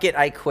 "Fuck it,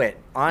 I quit,"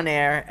 on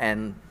air,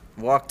 and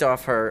walked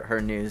off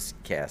her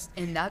newscast.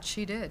 And that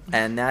she did.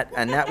 And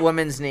that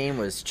woman's name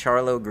was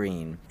Charlo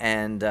Greene.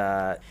 And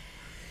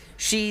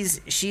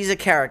she's a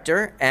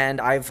character,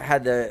 and I've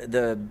had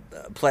the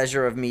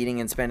pleasure of meeting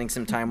and spending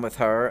some time with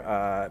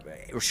her.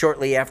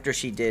 Shortly after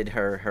she did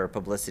her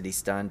publicity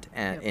stunt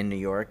in New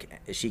York,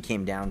 she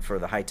came down for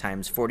the High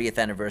Times 40th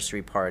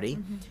anniversary party.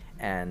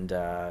 And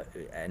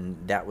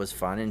that was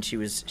fun, and she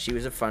was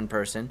a fun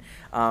person.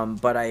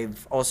 But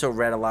I've also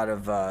read a lot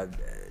of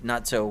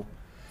not so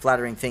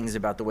flattering things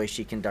about the way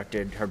she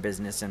conducted her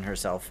business and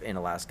herself in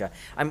Alaska.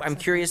 I'm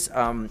curious.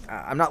 I'm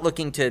not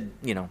looking to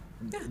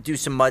do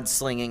some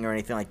mudslinging or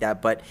anything like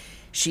that, but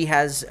she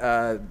has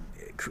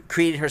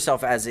created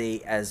herself as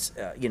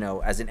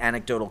an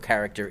anecdotal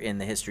character in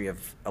the history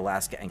of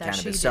Alaska and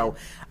cannabis. So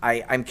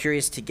I'm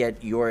curious to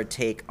get your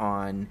take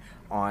on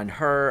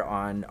her,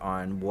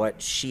 on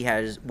what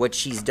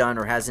she's done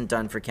or hasn't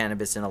done for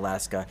cannabis in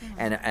Alaska,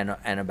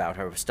 and about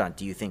her stunt.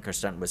 Do you think her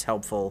stunt was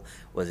helpful?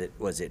 Was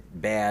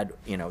it bad?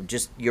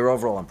 Just your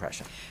overall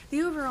impression.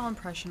 The overall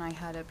impression I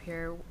had up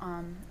here,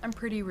 I'm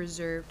pretty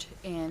reserved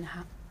in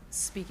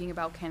speaking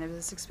about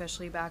cannabis,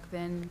 especially back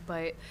then,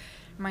 but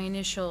my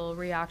initial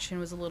reaction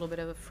was a little bit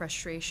of a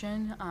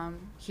frustration.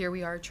 Here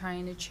we are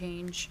trying to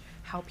change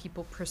how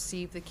people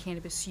perceive the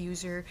cannabis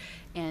user,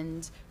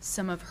 and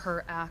some of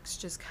her acts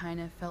just kind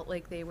of felt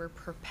like they were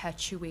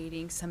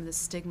perpetuating some of the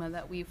stigma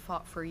that we've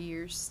fought for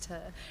years to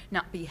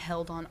not be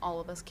held on all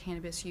of us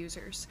cannabis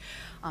users.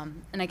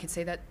 And I could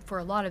say that for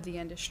a lot of the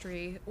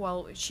industry,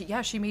 well,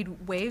 she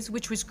made waves,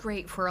 which was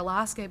great for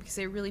Alaska because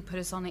they really put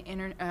us on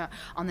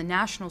the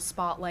national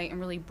spotlight and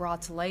really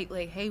brought to light,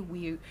 like, hey,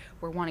 we're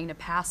wanting to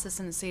pass this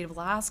in the the state of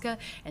Alaska,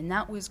 and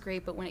that was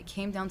great. But when it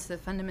came down to the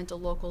fundamental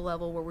local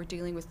level where we're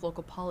dealing with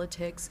local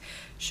politics,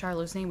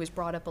 Charlo's name was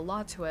brought up a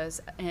lot to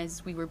us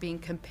as we were being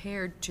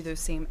compared to those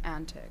same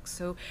antics.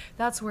 So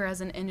that's where,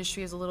 as an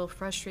industry, is a little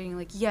frustrating.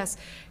 Like, yes,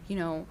 you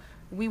know,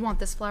 we want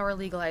this flower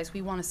legalized,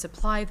 we want to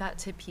supply that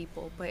to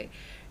people, but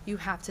you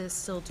have to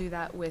still do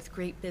that with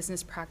great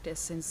business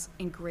practice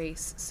and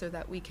grace so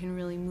that we can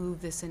really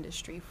move this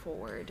industry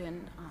forward.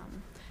 And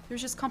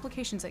there's just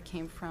complications that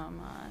came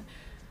from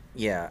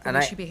yeah, the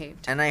way she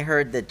behaved. And I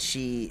heard that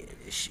she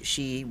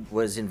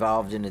was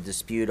involved in a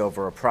dispute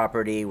over a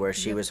property where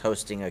she was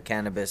hosting a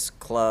cannabis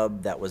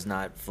club that was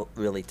not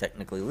really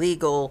technically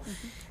legal.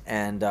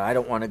 And I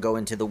don't want to go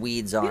into the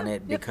weeds on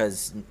it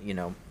because, you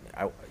know,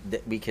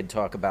 we could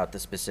talk about the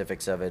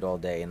specifics of it all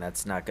day, and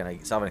that's not going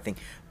to solve anything.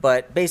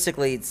 But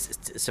basically,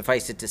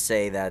 suffice it to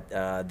say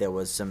that there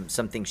was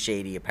something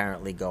shady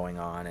apparently going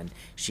on, and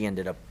she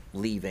ended up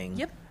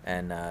leaving.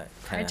 And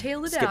kind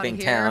of skipping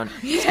town,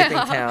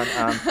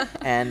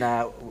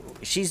 and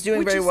she's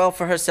doing very well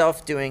for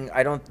herself.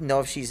 I don't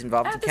know if she's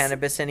involved in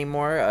cannabis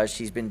anymore.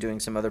 She's been doing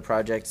some other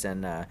projects,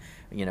 and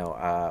you know,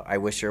 I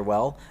wish her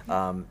well.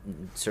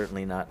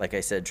 Certainly not, like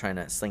I said, trying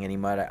to sling any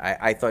mud.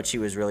 I thought she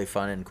was really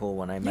fun and cool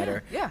when I met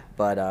her.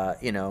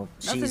 But you know,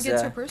 nothing she's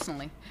gets her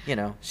personally. You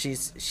know,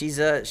 she's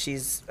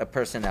a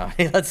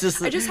personality. I just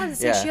have to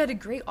say she had a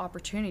great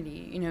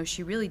opportunity. You know,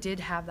 she really did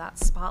have that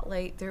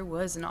spotlight. There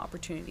was an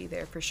opportunity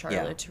there for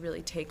Charlotte to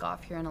really take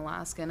off here in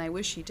Alaska, and I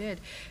wish she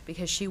did,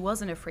 because she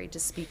wasn't afraid to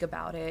speak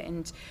about it.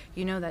 And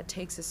you know, that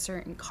takes a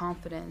certain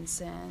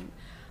confidence and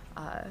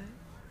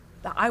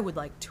that I would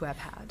like to have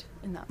had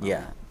in that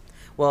moment.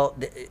 Well,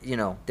 you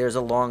know, there's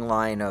a long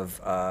line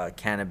of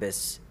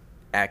cannabis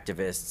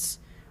activists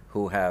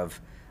who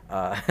have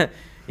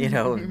you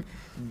know,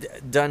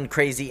 done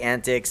crazy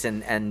antics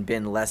and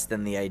been less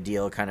than the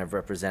ideal kind of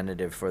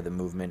representative for the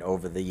movement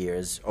over the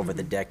years, over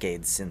the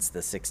decades since the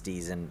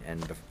 60s and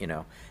you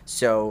know.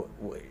 So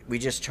we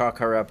just chalk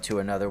her up to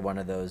another one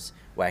of those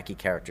wacky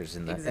characters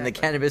in the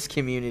cannabis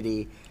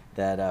community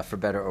that, for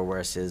better or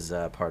worse, is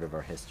part of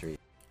our history.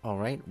 All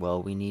right,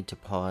 well, we need to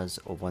pause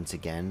once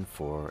again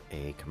for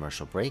a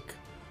commercial break.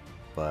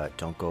 But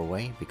don't go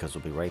away, because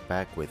we'll be right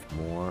back with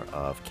more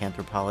of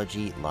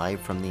Cannthropology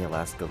live from the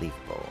Alaska Leaf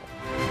Bowl.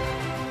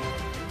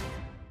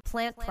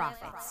 Plant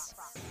Profits.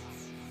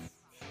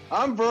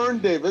 I'm Vern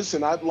Davis,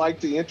 and I'd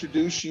like to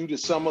introduce you to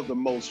some of the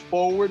most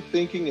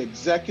forward-thinking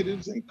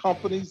executives and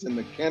companies in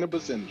the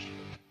cannabis industry.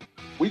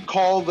 We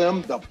call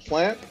them the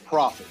Plant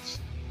Profits.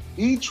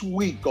 Each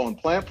week on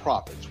Plant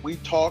Profits, we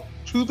talk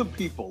to the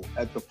people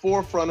at the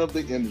forefront of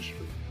the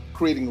industry,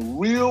 creating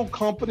real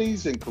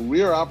companies and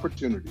career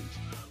opportunities.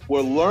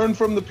 We'll learn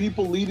from the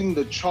people leading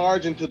the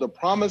charge into the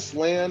promised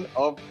land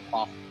of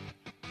profit.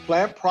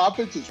 Plant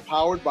Profits is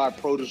powered by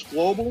Produce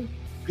Global,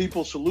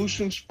 people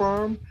solutions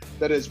firm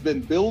that has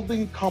been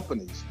building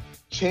companies,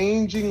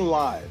 changing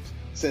lives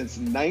since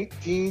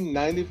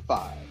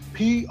 1995.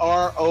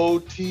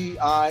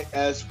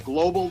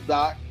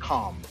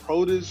 PROTISglobal.com,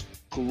 Produce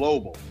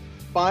Global.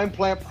 Find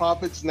Plant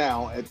Profits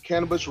now at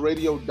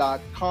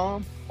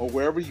cannabisradio.com or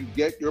wherever you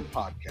get your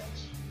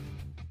podcasts.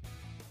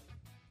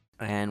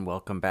 And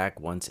welcome back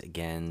once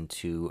again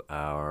to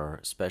our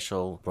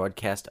special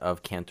broadcast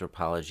of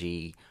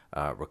Cannthropology,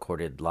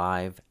 recorded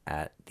live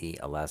at the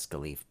Alaska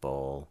Leaf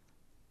Bowl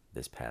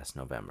this past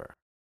November.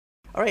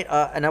 All right,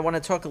 and I want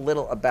to talk a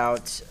little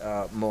about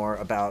more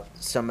about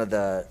some of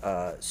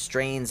the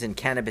strains in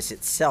cannabis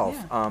itself.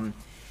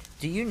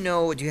 Do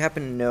you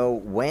happen to know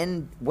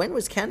when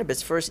was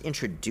cannabis first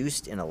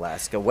introduced in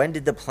Alaska? When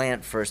did the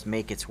plant first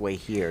make its way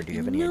here? Do you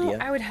have any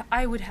idea?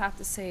 I would have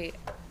to say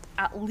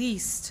at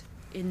least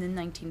in the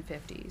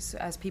 1950s.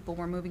 As people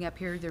were moving up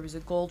here, there was a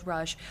gold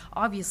rush.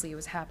 Obviously, it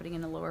was happening in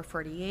the lower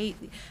 48.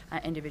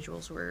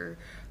 Individuals were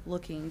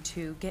looking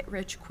to get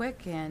rich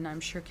quick, and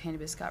I'm sure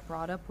cannabis got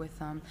brought up with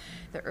them.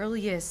 The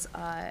earliest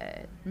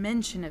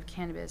mention of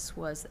cannabis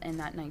was in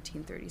that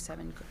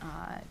 1937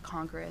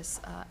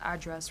 Congress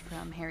address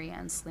from Harry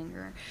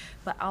Anslinger.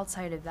 But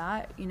outside of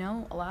that, you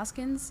know,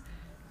 Alaskans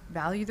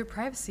value their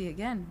privacy.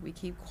 Again, we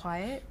keep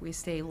quiet, we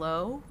stay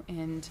low,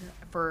 and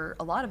for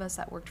a lot of us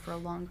that worked for a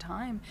long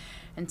time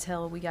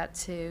until we got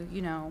to,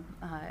 you know,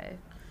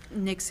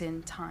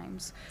 Nixon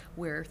times,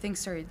 where things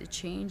started to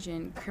change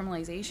and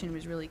criminalization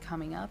was really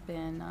coming up,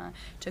 and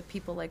took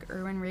people like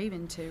Irwin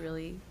Ravin to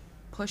really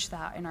push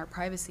that in our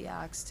privacy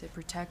acts to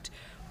protect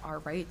our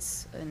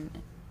rights and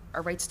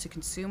our rights to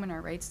consume and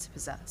our rights to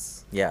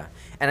possess. Yeah,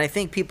 and I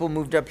think people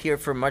moved up here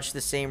for much the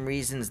same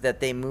reasons that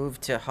they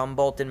moved to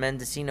Humboldt and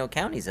Mendocino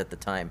counties at the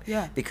time.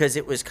 Yeah. Because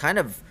it was kind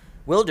of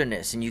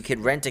wilderness, and you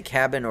could rent a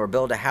cabin or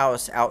build a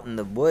house out in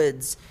the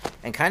woods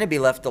and kind of be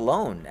left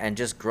alone and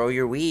just grow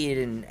your weed,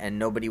 and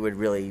nobody would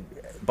really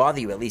bother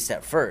you, at least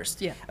at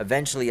first. Yeah.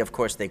 Eventually, of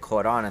course, they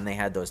caught on, and they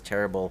had those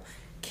terrible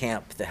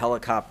the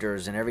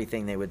helicopters and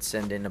everything they would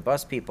send in to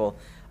bus people.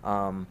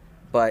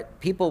 But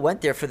people went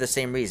there for the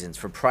same reasons,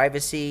 for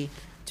privacy,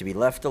 to be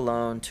left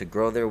alone, to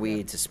grow their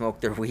weed, to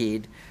smoke their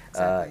weed,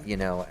 Exactly. you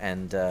know,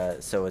 and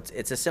so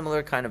it's a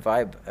similar kind of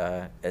vibe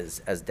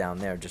as down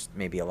there, just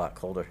maybe a lot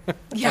colder.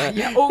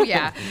 Yeah. Oh,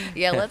 yeah.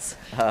 Yeah. Let's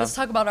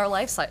talk about our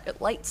light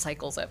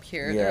cycles up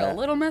here. Yeah. They're a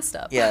little messed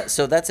up. Yeah,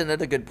 so that's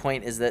another good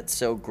point, is that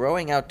so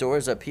growing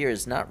outdoors up here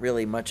is not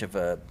really much of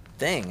a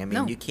thing. I mean,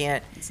 No, you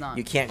can't it's not.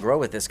 you can't grow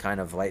with this kind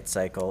of light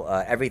cycle.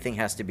 Everything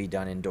has to be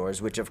done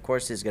indoors, which of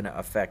course is going to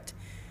affect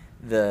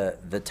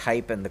the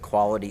type and the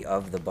quality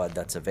of the bud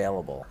that's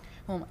available.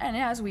 Well, and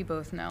as we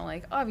both know,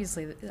 like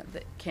obviously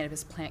the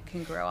cannabis plant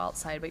can grow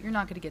outside, but you're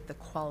not going to get the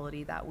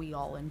quality that we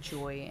all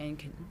enjoy and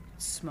can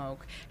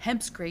smoke.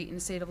 Hemp's great in the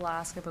state of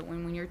Alaska, but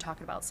when you're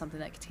talking about something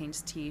that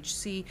contains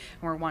THC and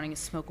we're wanting a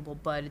smokable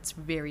bud, it's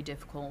very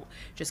difficult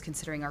just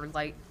considering our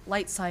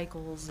light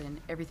cycles and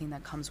everything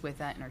that comes with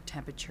that and our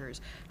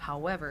temperatures.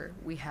 However,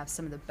 we have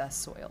some of the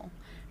best soil.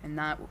 And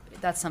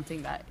that's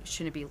something that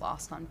shouldn't be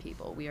lost on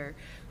people. We are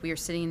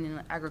sitting in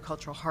the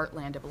agricultural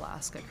heartland of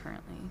Alaska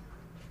currently.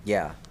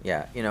 Yeah,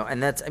 you know,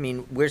 and that's, I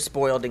mean, we're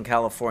spoiled in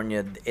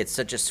California. It's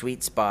such a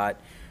sweet spot.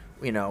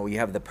 You know, you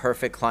have the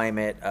perfect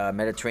climate,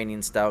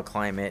 Mediterranean-style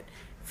climate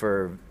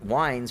for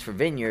wines, for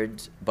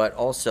vineyards, but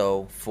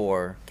also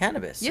for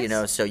cannabis. Yes. You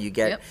know, so you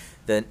get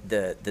Yep.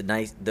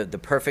 the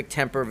perfect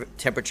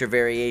temperature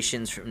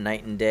variations from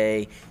night and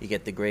day. You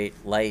get the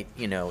great light.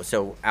 You know,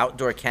 so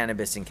outdoor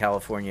cannabis in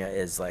California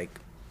is like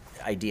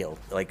ideal,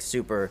 like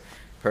super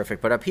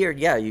perfect. But up here,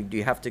 yeah,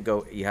 you have to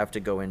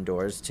go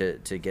indoors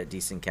to get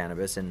decent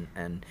cannabis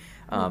and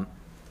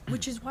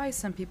Which is why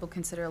some people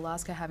consider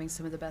Alaska having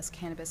some of the best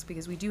cannabis,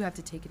 because we do have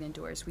to take it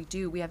indoors.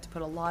 We have to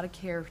put a lot of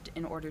care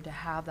in order to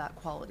have that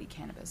quality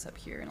cannabis up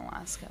here in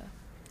Alaska.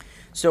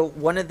 So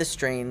one of the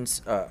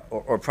strains,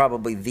 or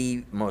probably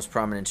the most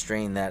prominent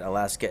strain that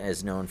Alaska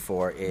is known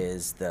for,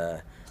 is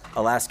the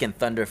Alaskan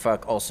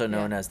Thunderfuck, also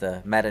known as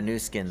the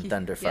Matanuska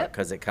Thunderfuck,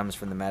 because it comes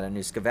from the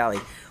Matanuska Valley,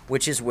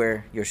 which is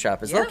where your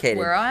shop is located.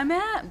 Where I'm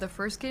at, the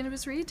first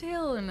cannabis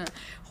retail in a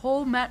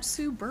whole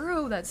Mat-Su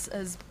borough that's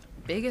as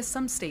big as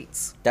some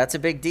states. That's a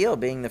big deal,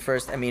 being the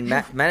first. I mean,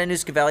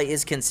 Matanuska Valley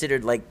is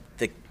considered like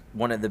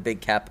one of the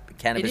big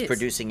cannabis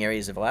producing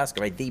areas of Alaska,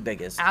 right? The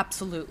biggest.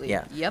 Absolutely.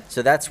 Yeah. Yep.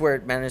 So that's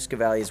where Matanuska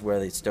Valley is, where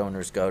the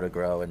stoners go to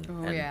grow, and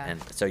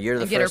so you're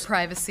the and get our first.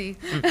 privacy.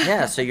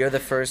 Yeah. So you're the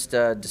first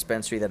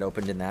dispensary that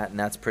opened in that, and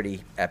that's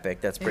pretty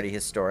epic. That's pretty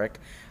historic.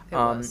 It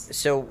was.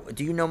 So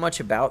do you know much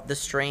about the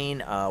strain,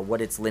 what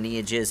its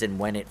lineage is, and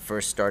when it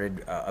first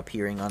started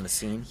appearing on the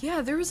scene?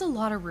 Yeah, there was a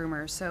lot of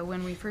rumors. So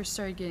when we first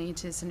started getting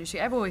into this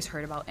industry, I've always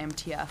heard about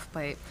MTF,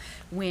 but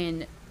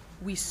when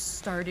we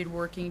started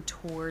working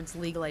towards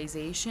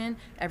legalization,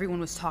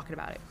 everyone was talking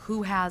about it.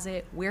 Who has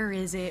it? Where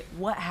is it?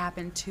 What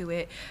happened to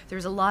it?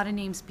 There's a lot of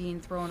names being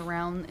thrown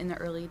around in the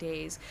early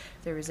days.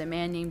 There was a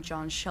man named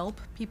John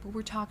Shelp people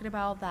were talking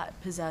about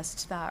that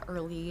possessed that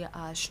early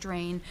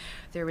strain.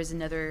 There was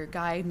another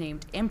guy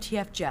named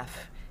MTF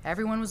Jeff.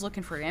 Everyone was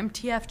looking for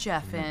MTF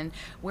Jeff and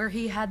where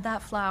he had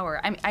that flower.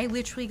 I mean, I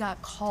literally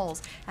got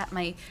calls at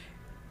my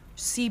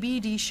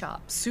CBD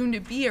shop, soon to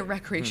be a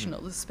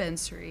recreational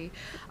dispensary,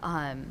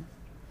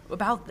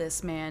 about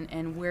this man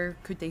and where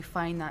could they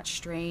find that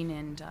strain.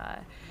 And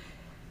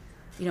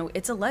you know,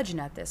 it's a legend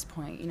at this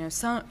point. You know,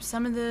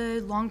 some of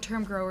the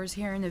long-term growers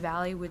here in the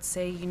valley would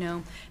say, you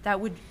know,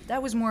 that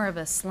was more of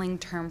a slang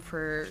term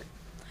for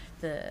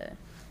the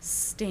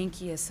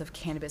stankiest of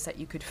cannabis that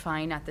you could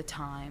find at the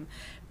time.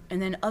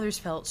 And then others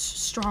felt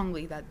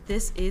strongly that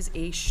this is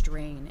a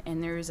strain,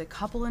 and there's a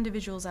couple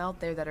individuals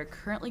out there that are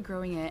currently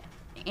growing it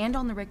and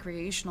on the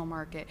recreational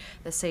market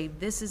that say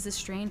this is the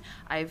strain.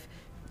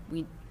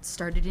 We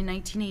started in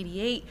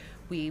 1988.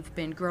 We've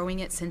been growing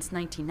it since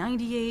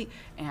 1998,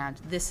 and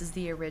this is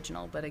the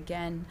original. But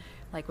again,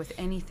 like with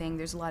anything,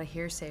 there's a lot of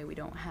hearsay. We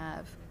don't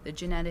have the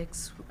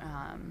genetics,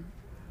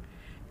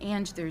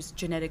 and there's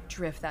genetic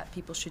drift that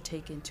people should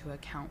take into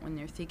account when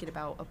they're thinking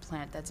about a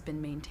plant that's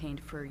been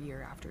maintained for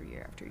year after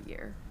year after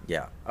year.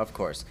 Yeah, of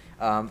course.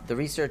 The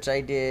research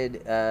I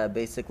did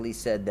basically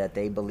said that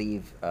they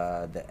believe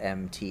the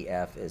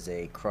MTF is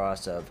a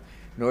cross of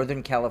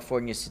Northern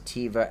California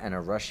sativa and a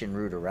Russian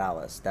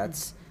ruderalis.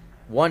 That's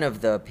one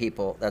of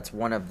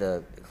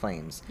the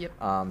claims. Yep.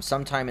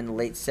 Sometime in the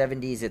late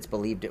 70s, it's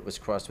believed it was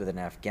crossed with an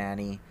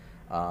Afghani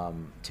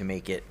to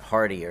make it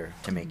hardier,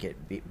 to make it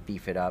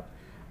beef it up.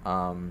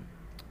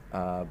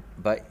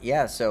 But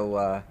yeah,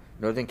 so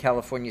Northern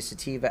California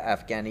sativa,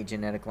 Afghani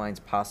genetic lines,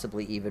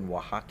 possibly even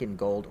Oaxacan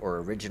gold or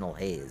original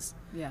haze.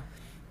 Yeah.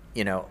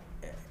 You know,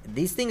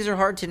 these things are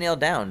hard to nail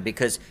down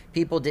because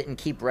people didn't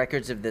keep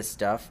records of this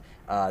stuff.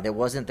 There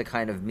wasn't the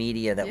kind of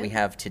media that we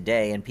have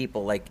today, and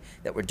people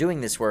that were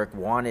doing this work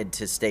wanted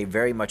to stay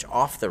very much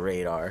off the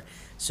radar.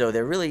 So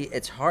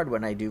it's hard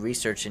when I do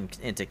research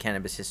into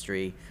cannabis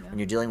history, when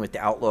you're dealing with the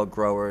outlaw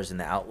growers and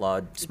the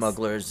outlawed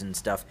smugglers and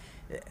stuff.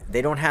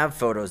 They don't have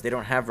photos, they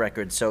don't have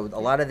records, so a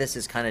lot of this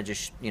is kind of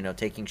just, you know,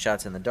 taking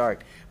shots in the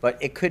dark. But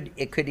it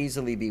could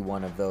easily be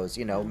one of those,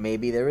 you know,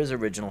 maybe there is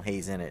original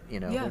haze in it, you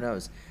know, who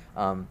knows.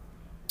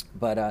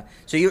 But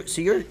so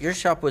your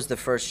shop was the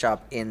first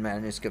shop in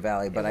Matanuska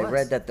Valley, but I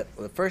read that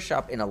the first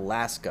shop in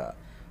Alaska,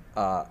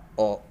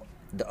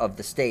 of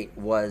the state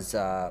was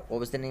what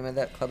was the name of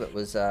that club? It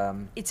was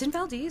It's in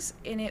Valdez,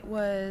 and it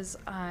was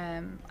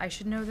I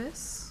should know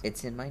this.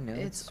 It's in my notes.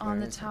 It's on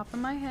the top of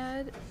my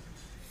head.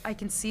 I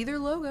can see their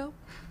logo.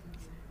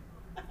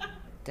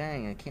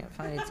 Dang, I can't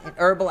find it. It's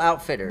Herbal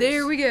Outfitters.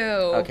 There we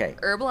go. Okay.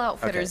 Herbal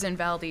Outfitters in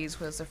Valdez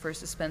was the first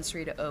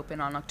dispensary to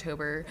open on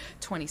October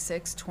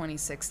 26,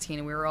 2016,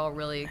 and we were all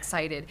really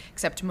excited,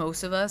 except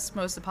most of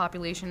the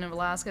population of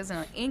Alaska is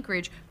in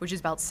Anchorage, which is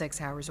about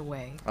 6 hours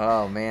away.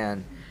 Oh,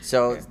 man.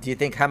 So do you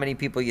think, how many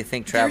people you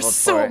think traveled There's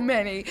for so it?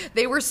 many.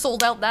 They were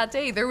sold out that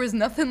day. There was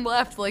nothing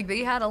left. Like,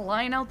 they had a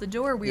line out the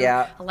door.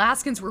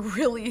 Alaskans were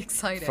really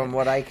excited. From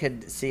what I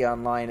could see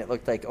online, it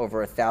looked like over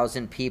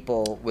 1,000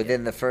 people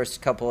within the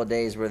first couple of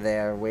days were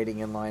there waiting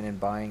in line and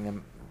buying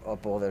them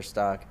up all their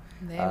stock.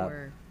 They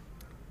were.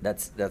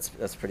 That's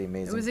pretty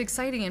amazing. It was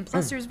exciting, and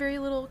plus there's very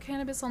little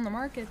cannabis on the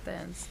market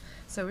then.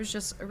 So it was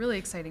just a really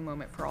exciting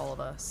moment for all of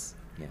us.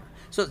 Yeah.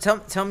 So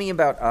tell me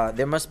about,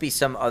 there must be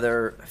some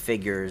other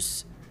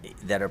figures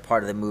that are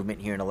part of the movement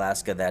here in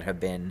Alaska that have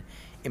been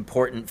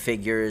important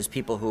figures,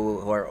 people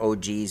who are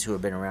OGs who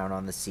have been around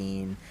on the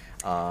scene.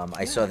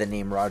 I saw the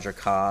name Roger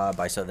Cobb.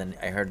 I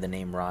heard the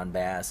name Ron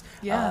Bass.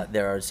 Yeah.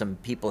 There are some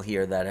people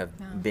here that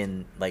have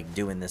been like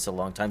doing this a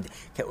long time.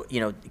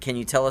 Can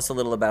you tell us a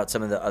little about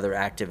some of the other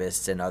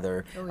activists and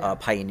other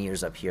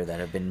pioneers up here that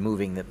have been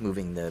moving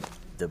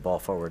the ball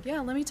forward?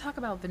 Yeah, let me talk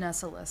about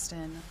Vanessa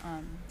Liston.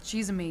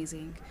 She's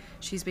amazing.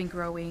 She's been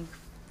growing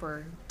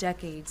for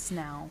decades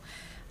now,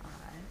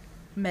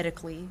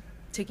 medically,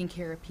 taking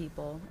care of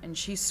people, and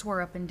she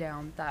swore up and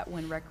down that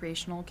when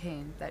recreational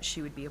came that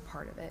she would be a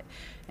part of it.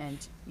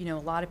 And a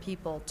lot of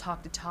people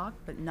talk the talk,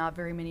 but not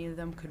very many of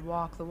them could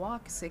walk the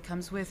walk. So it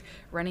comes with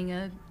running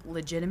a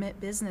legitimate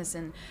business,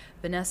 and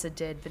Vanessa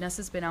did.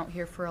 Vanessa's been out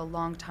here for a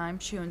long time.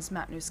 She owns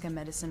Matanuska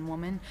Medicine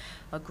Woman,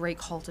 a great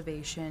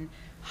cultivation,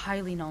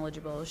 highly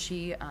knowledgeable.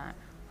 She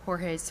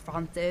Jorge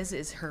Fontes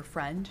is her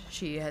friend.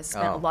 She has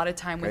spent a lot of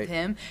time with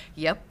him.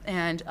 Yep,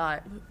 and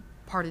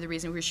part of the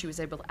reason where she was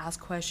able to ask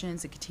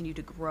questions and continue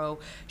to grow.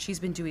 She's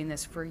been doing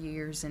this for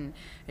years, and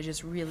it's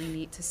just really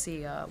neat to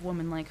see a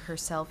woman like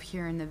herself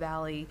here in the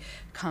Valley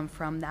come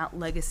from that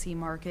legacy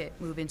market,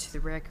 move into the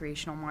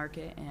recreational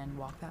market, and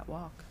walk that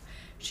walk.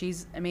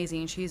 She's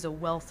amazing. She's a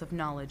wealth of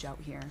knowledge out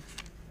here.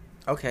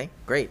 Okay,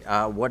 great.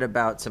 What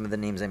about some of the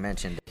names I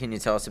mentioned? Can you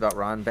tell us about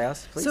Ron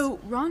Bass, please? So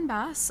Ron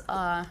Bass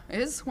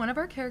is one of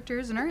our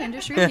characters in our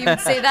industry. He would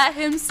say that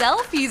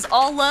himself. He's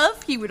all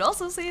love. He would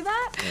also say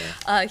that.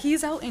 Yeah.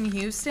 He's out in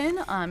Houston.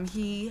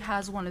 He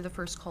has one of the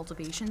first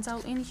cultivations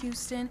out in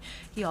Houston.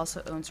 He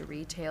also owns a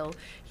retail.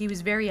 He was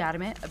very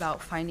adamant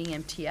about finding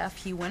MTF.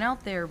 He went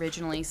out there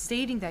originally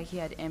stating that he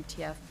had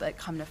MTF, but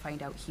come to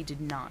find out he did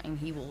not, and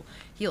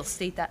he'll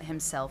state that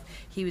himself.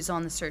 He was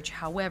on the search.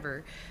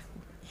 However,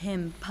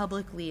 him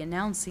publicly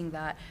announcing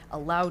that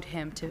allowed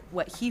him to,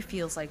 what he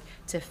feels like,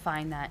 to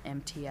find that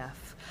MTF.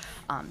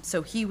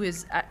 So he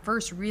was at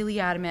first really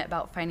adamant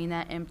about finding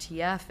that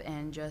MTF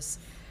and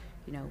just,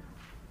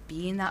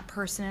 being that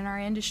person in our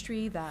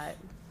industry that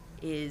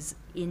is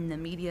in the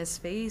media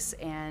space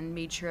and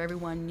made sure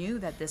everyone knew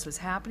that this was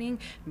happening.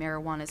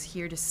 Marijuana's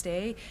here to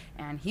stay,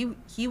 and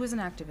he was an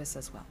activist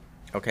as well.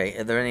 Okay,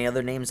 are there any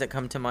other names that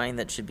come to mind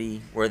that should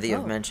be worthy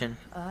of mention?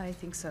 I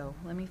think so.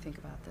 Let me think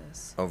about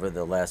this. Over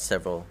the last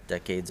several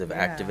decades of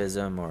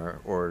activism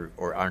or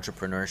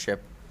entrepreneurship?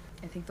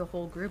 I think the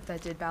whole group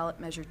that did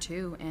ballot measure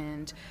 2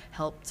 and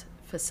helped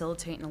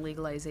facilitate a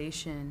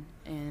legalization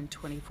in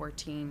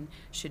 2014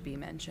 should be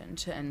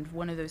mentioned. And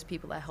one of those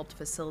people that helped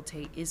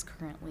facilitate is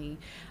currently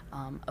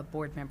a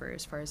board member,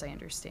 as far as I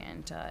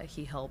understand.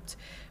 He helped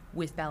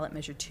with ballot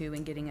measure 2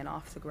 and getting it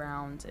off the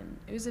ground, and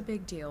it was a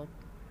big deal.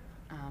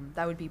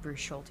 That would be Bruce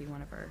Schulte,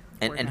 one of our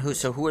board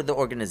members. Who are the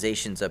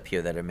organizations up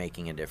here that are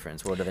making a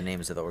difference? What are the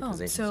names of the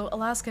organizations? So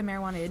Alaska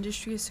Marijuana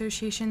Industry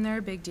Association, they're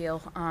a big deal.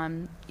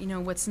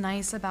 What's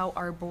nice about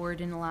our board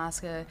in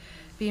Alaska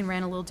being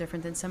ran a little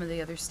different than some of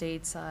the other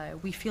states,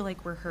 we feel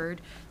like we're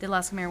heard. The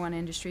Alaska Marijuana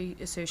Industry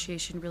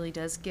Association really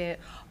does get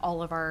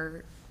all of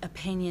our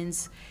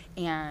opinions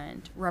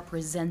and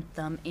represent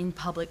them in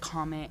public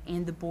comment,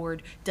 and the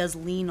board does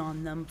lean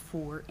on them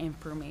for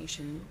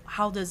information.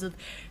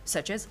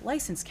 Such as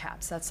license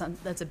caps. That's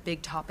a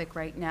big topic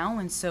right now,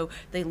 and so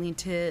they lean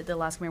to the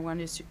Alaska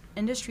Marijuana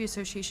Industry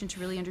Association to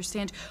really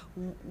understand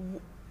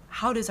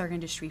how does our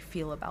industry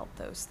feel about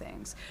those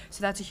things.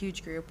 So that's a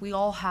huge group. We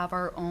all have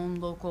our own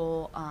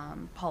local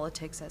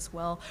politics as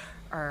well.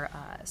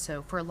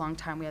 So for a long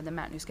time we had the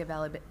Matanuska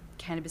Valley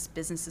Cannabis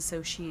Business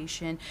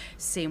Association,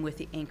 same with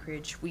the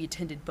Anchorage. We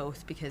attended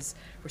both because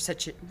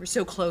we're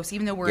so close.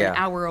 Even though we're an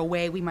hour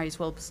away, we might as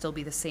well still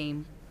be the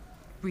same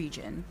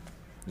region.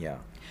 Yeah.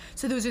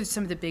 So those are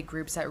some of the big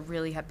groups that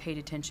really have paid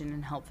attention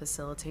and helped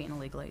facilitate in a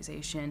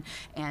legalization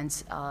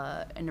and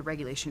a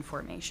regulation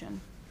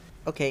formation.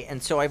 Okay,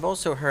 and so I've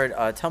also heard,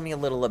 tell me a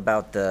little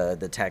about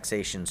the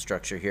taxation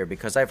structure here,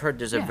 because I've heard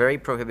there's a very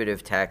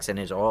prohibitive tax and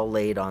it's all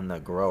laid on the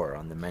grower,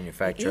 on the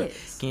manufacturer. It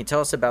is. Can you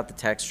tell us about the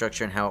tax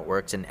structure and how it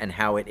works and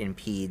how it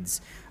impedes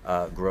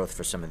growth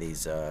for some of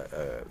these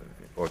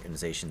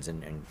organizations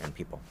and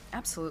people?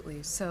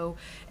 Absolutely. So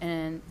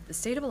in the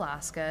state of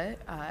Alaska,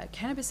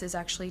 cannabis is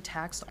actually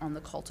taxed on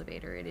the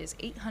cultivator. It is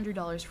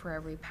 $800 for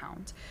every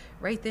pound.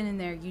 Right then and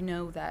there, you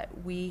know that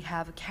we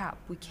have a cap.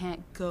 We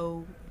can't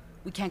go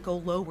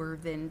lower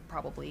than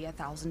probably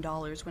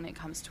 $1,000 when it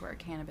comes to our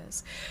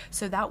cannabis.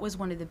 So that was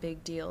one of the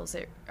big deals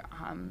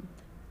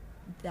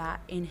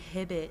that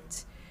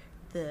inhibit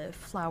the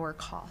flower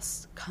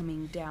costs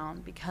coming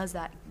down, because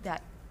that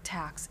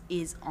tax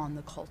is on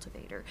the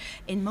cultivator.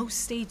 In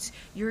most states,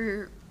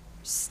 your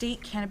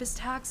state cannabis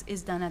tax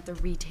is done at the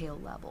retail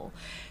level.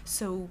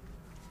 So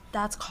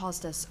that's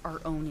caused us our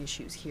own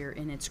issues here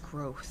in its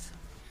growth.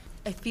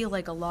 I feel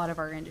like a lot of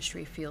our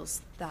industry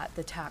feels that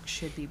the tax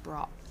should be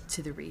brought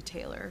to the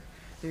retailer.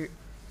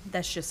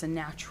 That's just a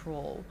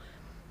natural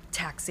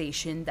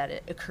taxation that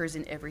it occurs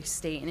in every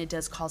state, and it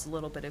does cause a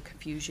little bit of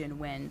confusion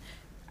when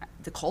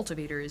the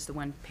cultivator is the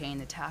one paying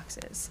the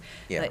taxes.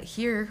 Yeah. But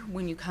here,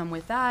 when you come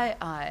with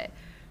that,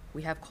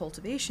 we have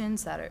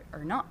cultivations that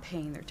are not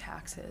paying their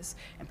taxes,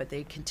 but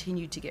they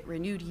continue to get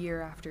renewed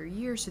year after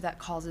year, so that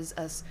causes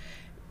us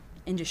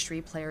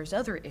industry players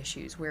other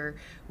issues where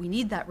we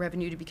need that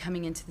revenue to be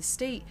coming into the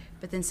state,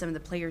 but then some of the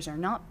players are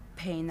not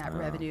paying that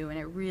revenue, and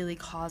it really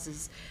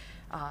causes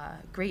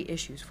great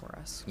issues for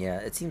us. Yeah,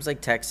 it seems like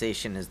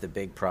taxation is the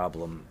big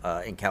problem.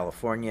 In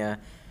California,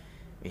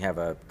 we have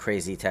a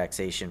crazy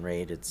taxation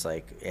rate. It's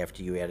like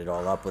after you add it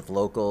all up with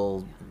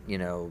local,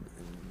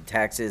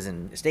 taxes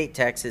and state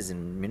taxes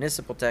and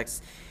municipal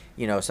tax,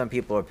 some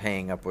people are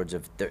paying upwards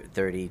of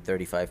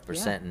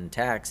 35% in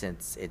tax. And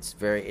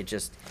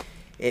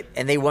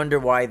and they wonder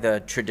why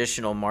the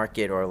traditional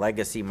market or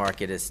legacy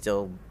market is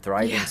still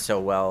thriving so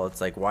well. It's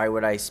like, why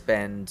would I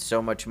spend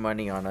so much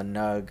money on a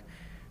nug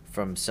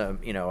from some,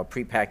 a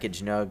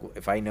prepackaged nug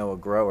if I know a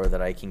grower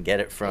that I can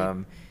get it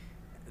from,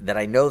 that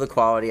I know the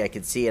quality, I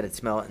can see it,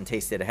 smell it, and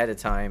taste it ahead of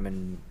time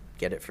and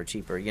get it for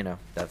cheaper,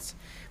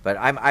 But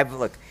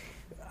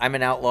I'm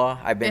an outlaw.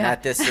 I've been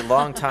at this a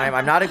long time.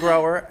 I'm not a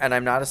grower and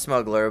I'm not a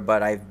smuggler,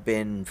 but I've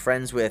been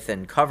friends with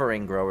and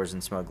covering growers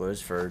and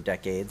smugglers for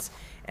decades.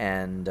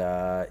 And,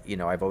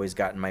 I've always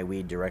gotten my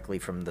weed directly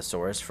from the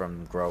source,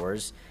 from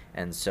growers.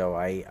 And so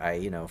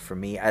for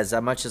me, as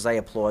much as I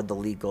applaud the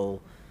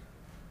legal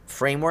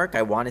framework,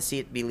 I want to see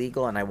it be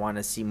legal, and I want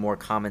to see more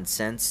common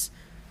sense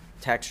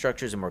tax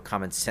structures and more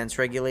common sense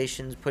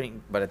regulations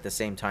but at the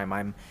same time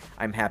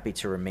I'm happy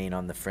to remain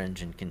on the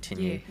fringe and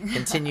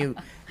continue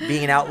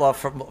being an outlaw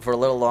for a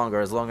little longer,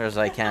 as long as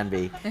I can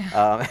be.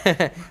 So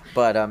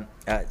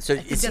I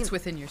think that's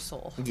within your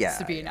soul,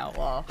 to be an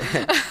outlaw.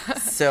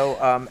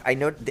 So I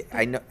know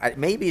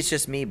maybe it's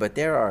just me, but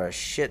there are a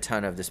shit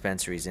ton of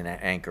dispensaries in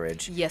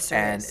Anchorage. Yes,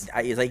 there is.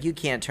 It's like you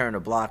can't turn a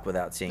block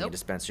without seeing a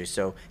dispensary.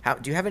 So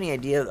do you have any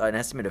idea, an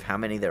estimate of how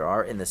many there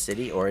are in the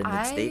city or in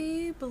the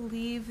state? I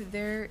believe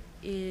there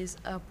is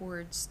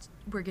upwards,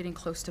 we're getting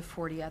close to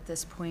 40 at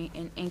this point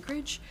in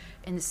Anchorage.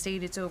 In the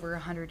state, it's over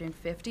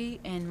 150.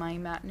 In my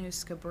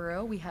Matanuska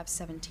borough, we have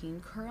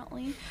 17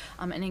 currently,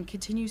 and it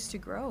continues to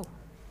grow.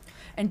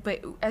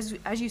 But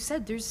as you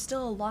said, there's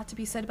still a lot to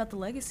be said about the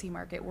legacy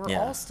market. We're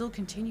all still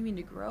continuing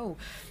to grow.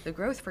 The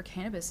growth for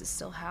cannabis is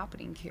still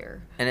happening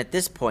here. And at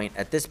this point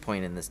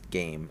in this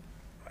game,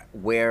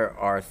 where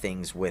are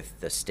things with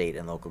the state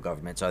and local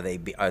governments? Are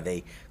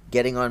they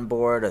getting on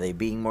board? Are they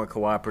being more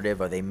cooperative?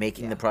 Are they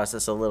making the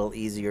process a little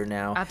easier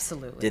now?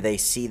 Absolutely. Do they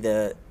see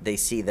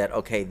that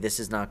okay,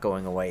 this is not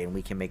going away and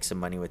we can make some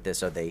money with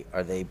this? Are they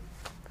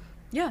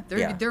Yeah,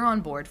 they're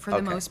on board for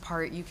the most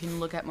part. You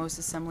can look at most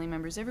assembly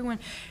members, everyone.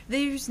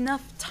 There's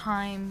enough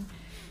time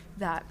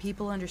that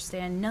people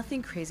understand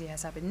nothing crazy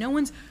has happened. No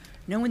one's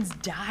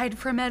died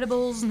from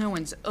edibles. No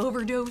one's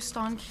overdosed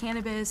on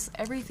cannabis.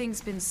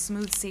 Everything's been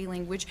smooth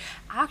sailing, which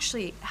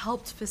actually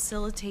helped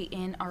facilitate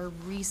in our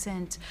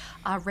recent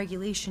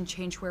regulation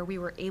change, where we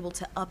were able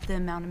to up the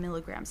amount of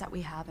milligrams that we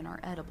have in our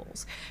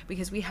edibles,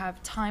 because we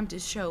have time to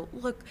show,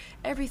 look,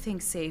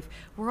 everything's safe.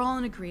 We're all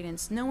in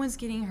agreement. No one's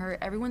getting hurt.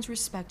 Everyone's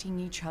respecting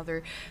each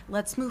other.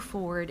 Let's move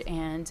forward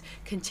and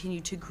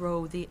continue to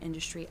grow the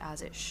industry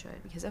as it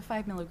should, because a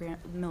 5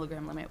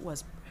 milligram limit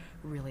was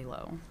really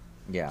low.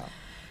 Yeah.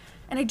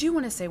 And I do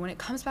want to say, when it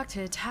comes back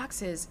to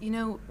taxes,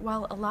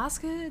 while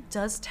Alaska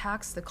does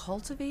tax the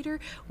cultivator,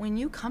 when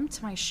you come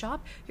to my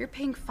shop, you're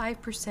paying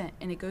 5%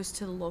 and it goes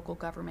to the local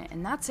government,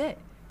 and that's it.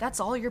 That's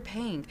all you're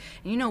paying.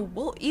 And,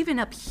 we'll even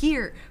up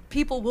here,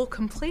 people will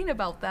complain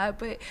about that,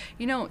 but,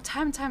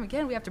 time and time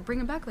again, we have to bring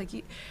them back.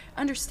 You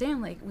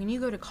understand, when you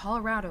go to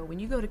Colorado, when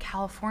you go to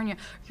California,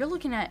 you're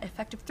looking at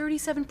effective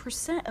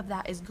 37% of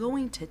that is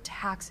going to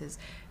taxes.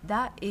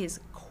 That is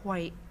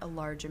quite a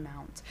large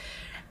amount.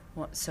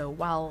 So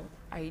while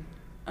I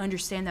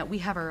understand that we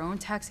have our own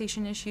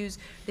taxation issues,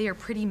 they are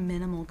pretty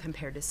minimal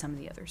compared to some of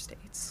the other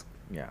states.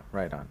 Yeah,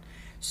 right on.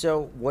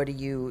 So, what do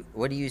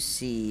you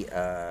see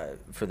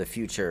for the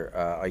future?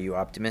 Are you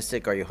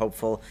optimistic? Are you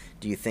hopeful?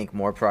 Do you think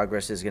more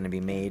progress is going to be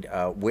made?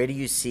 Where do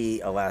you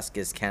see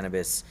Alaska's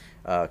cannabis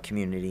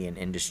community and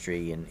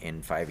industry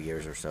in 5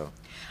 years or so?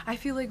 I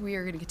feel like we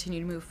are going to continue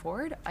to move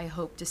forward. I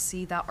hope to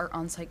see that our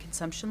on-site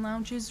consumption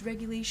lounges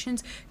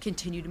regulations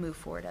continue to move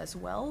forward as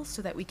well,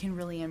 so that we can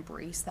really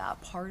embrace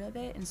that part of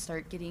it and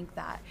start getting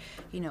that,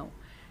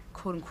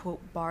 quote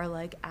unquote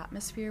bar-like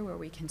atmosphere where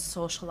we can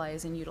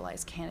socialize and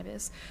utilize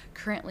cannabis.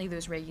 Currently,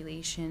 those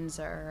regulations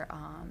are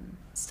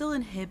still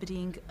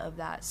inhibiting of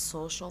that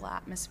social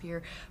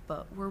atmosphere,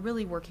 but we're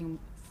really working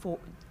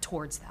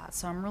towards that.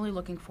 So I'm really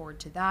looking forward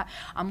to that.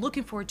 I'm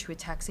looking forward to a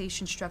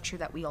taxation structure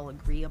that we all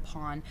agree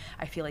upon.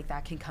 I feel like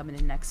that can come in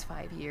the next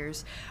 5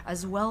 years,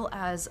 as well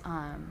as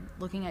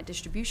looking at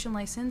distribution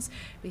license,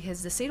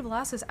 because the state of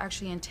Alaska is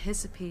actually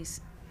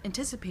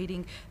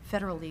anticipating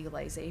federal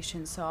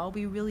legalization. So I'll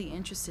be really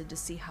interested to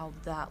see how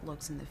that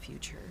looks in the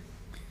future.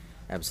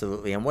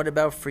 Absolutely. And what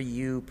about for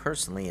you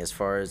personally, as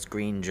far as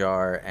Green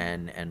Jar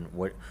and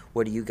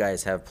what do you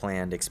guys have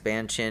planned?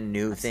 Expansion,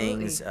 new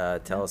Absolutely. things?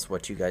 Tell us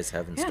what you guys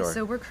have in store.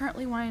 So we're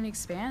currently wanting to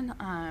expand.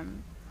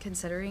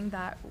 Considering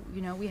that,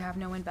 we have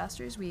no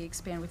investors, we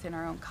expand within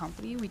our own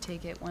company. We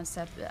take it one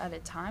step at a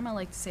time. I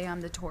like to say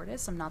I'm the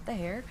tortoise, I'm not the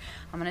hare.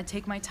 I'm going to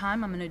take my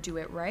time, I'm going to do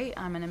it right.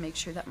 I'm going to make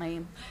sure that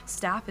my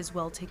staff is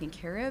well taken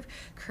care of.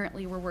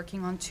 Currently, we're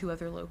working on 2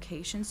 other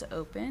locations to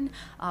open,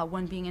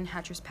 one being in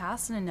Hatcher's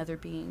Pass and another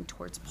being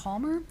towards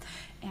Palmer.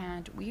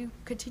 And we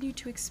continue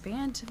to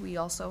expand. We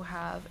also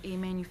have a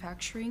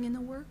manufacturing in the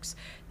works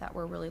that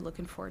we're really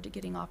looking forward to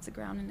getting off the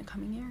ground in the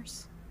coming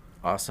years.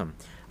 Awesome.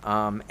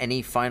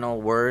 Any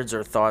final words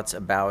or thoughts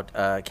about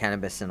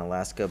cannabis in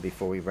Alaska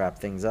before we wrap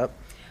things up?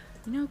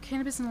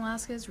 Cannabis in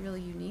Alaska is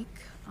really unique.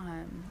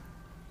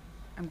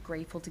 I'm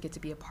grateful to get to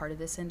be a part of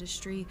this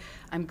industry.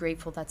 I'm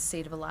grateful that the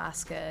state of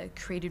Alaska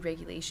created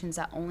regulations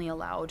that only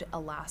allowed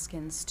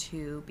Alaskans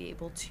to be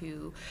able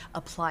to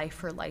apply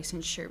for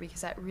licensure,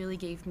 because that really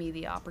gave me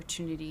the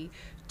opportunity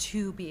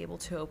to be able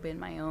to open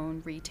my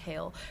own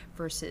retail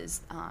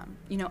versus, I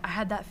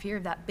had that fear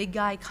of that big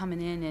guy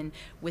coming in and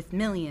with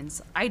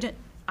millions. I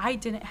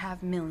didn't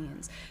have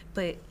millions,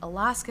 but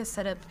Alaska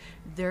set up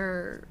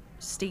their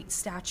state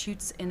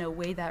statutes in a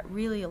way that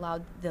really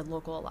allowed the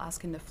local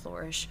Alaskan to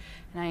flourish,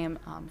 and I am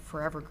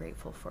forever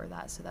grateful for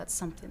that. So that's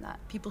something that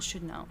people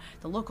should know.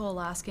 The local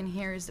Alaskan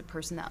here is the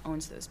person that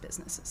owns those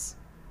businesses.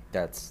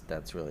 That's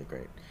really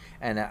great,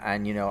 and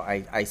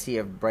I see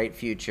a bright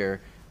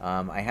future.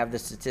 I have the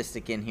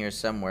statistic in here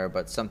somewhere,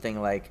 but something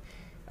like,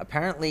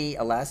 apparently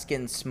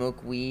Alaskans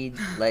smoke weed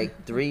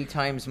like 3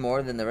 times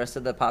more than the rest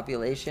of the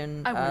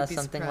population,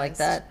 something like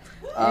that.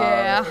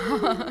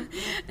 Yeah.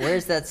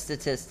 Where's that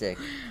statistic?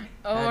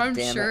 Oh, I'm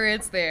sure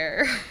it's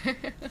there.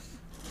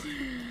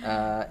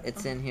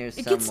 It's in here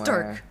somewhere. It gets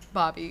dark,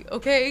 Bobby.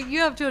 Okay, you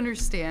have to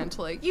understand.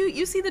 Like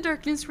you see the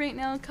darkness right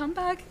now. Come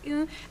back,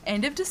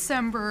 end of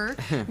December.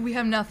 We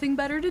have nothing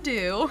better to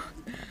do.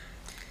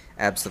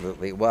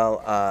 Absolutely.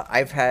 Well,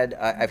 I've had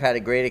a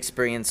great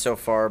experience so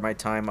far. My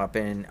time up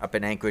in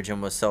Anchorage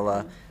and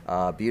Wasilla,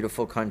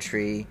 beautiful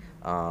country,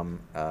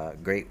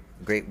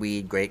 great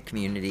weed, great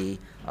community.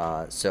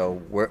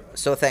 So we're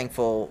so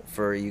thankful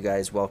for you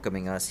guys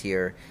welcoming us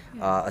here.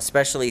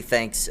 Especially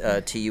thanks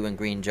to you and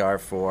Green Jar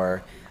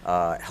for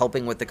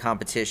helping with the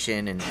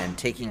competition and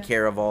taking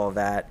care of all of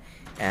that.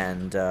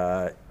 And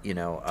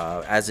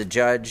as a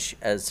judge,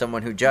 as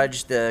someone who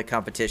judged the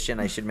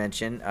competition, I should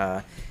mention,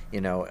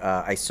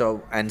 I saw,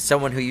 and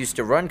someone who used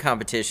to run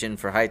competition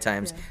for High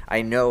Times,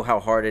 I know how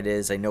hard it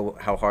is. I know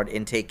how hard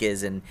intake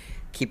is, and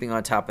keeping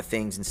on top of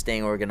things and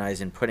staying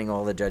organized and putting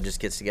all the judges'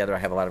 kits together. I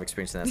have a lot of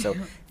experience in that. So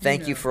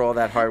thank you for all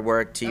that hard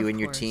work to you and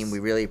your team. We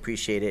really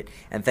appreciate it.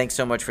 And thanks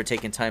so much for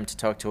taking time to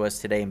talk to us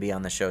today and be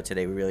on the show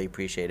today. We really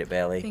appreciate it,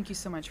 Bailey. Thank you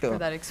so much for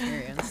that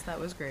experience.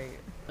 That was great.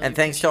 And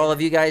thanks to all of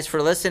you guys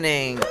for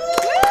listening.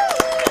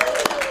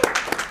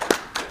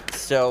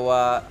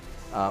 So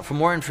for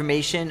more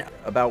information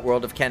about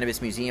World of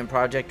Cannabis Museum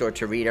Project, or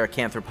to read our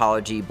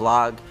Cannthropology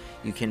blog,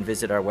 you can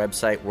visit our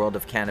website,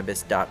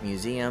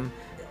 worldofcannabis.museum.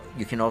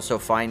 You can also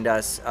find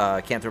us,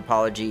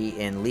 Cannthropology,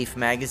 in Leaf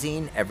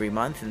Magazine every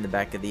month in the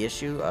back of the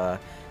issue,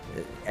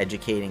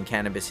 educating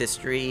cannabis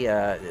history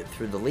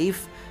through the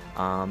Leaf.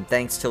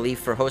 Thanks to Leaf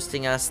for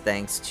hosting us.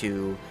 Thanks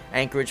to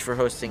Anchorage for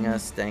hosting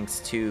us. Thanks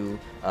to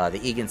the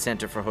Egan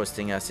Center for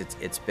hosting us.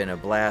 It's been a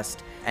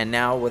blast. And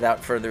now, without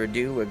further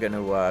ado, we're going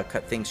to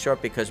cut things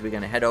short, because we're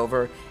going to head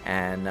over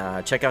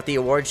and check out the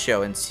awards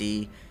show and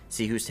see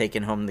who's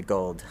taking home the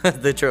gold,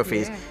 the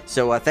trophies. Yeah.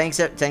 So thanks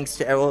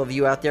to all of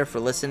you out there for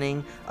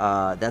listening.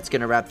 That's going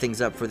to wrap things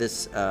up for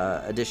this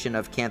edition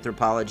of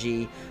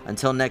Cannthropology.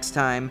 Until next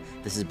time,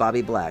 this is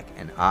Bobby Black,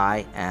 and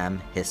I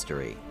am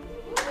history.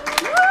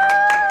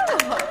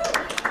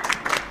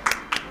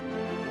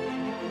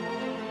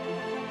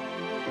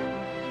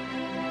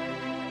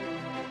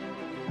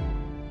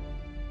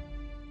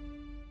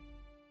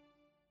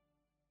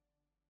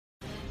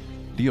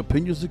 The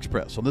opinions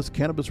expressed on this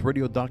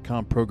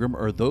CannabisRadio.com program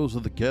are those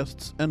of the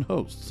guests and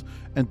hosts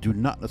and do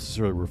not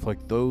necessarily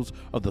reflect those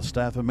of the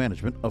staff and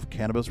management of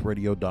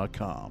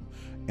CannabisRadio.com.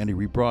 Any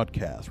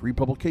rebroadcast,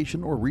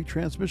 republication, or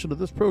retransmission of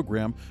this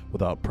program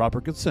without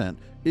proper consent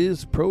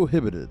is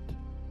prohibited.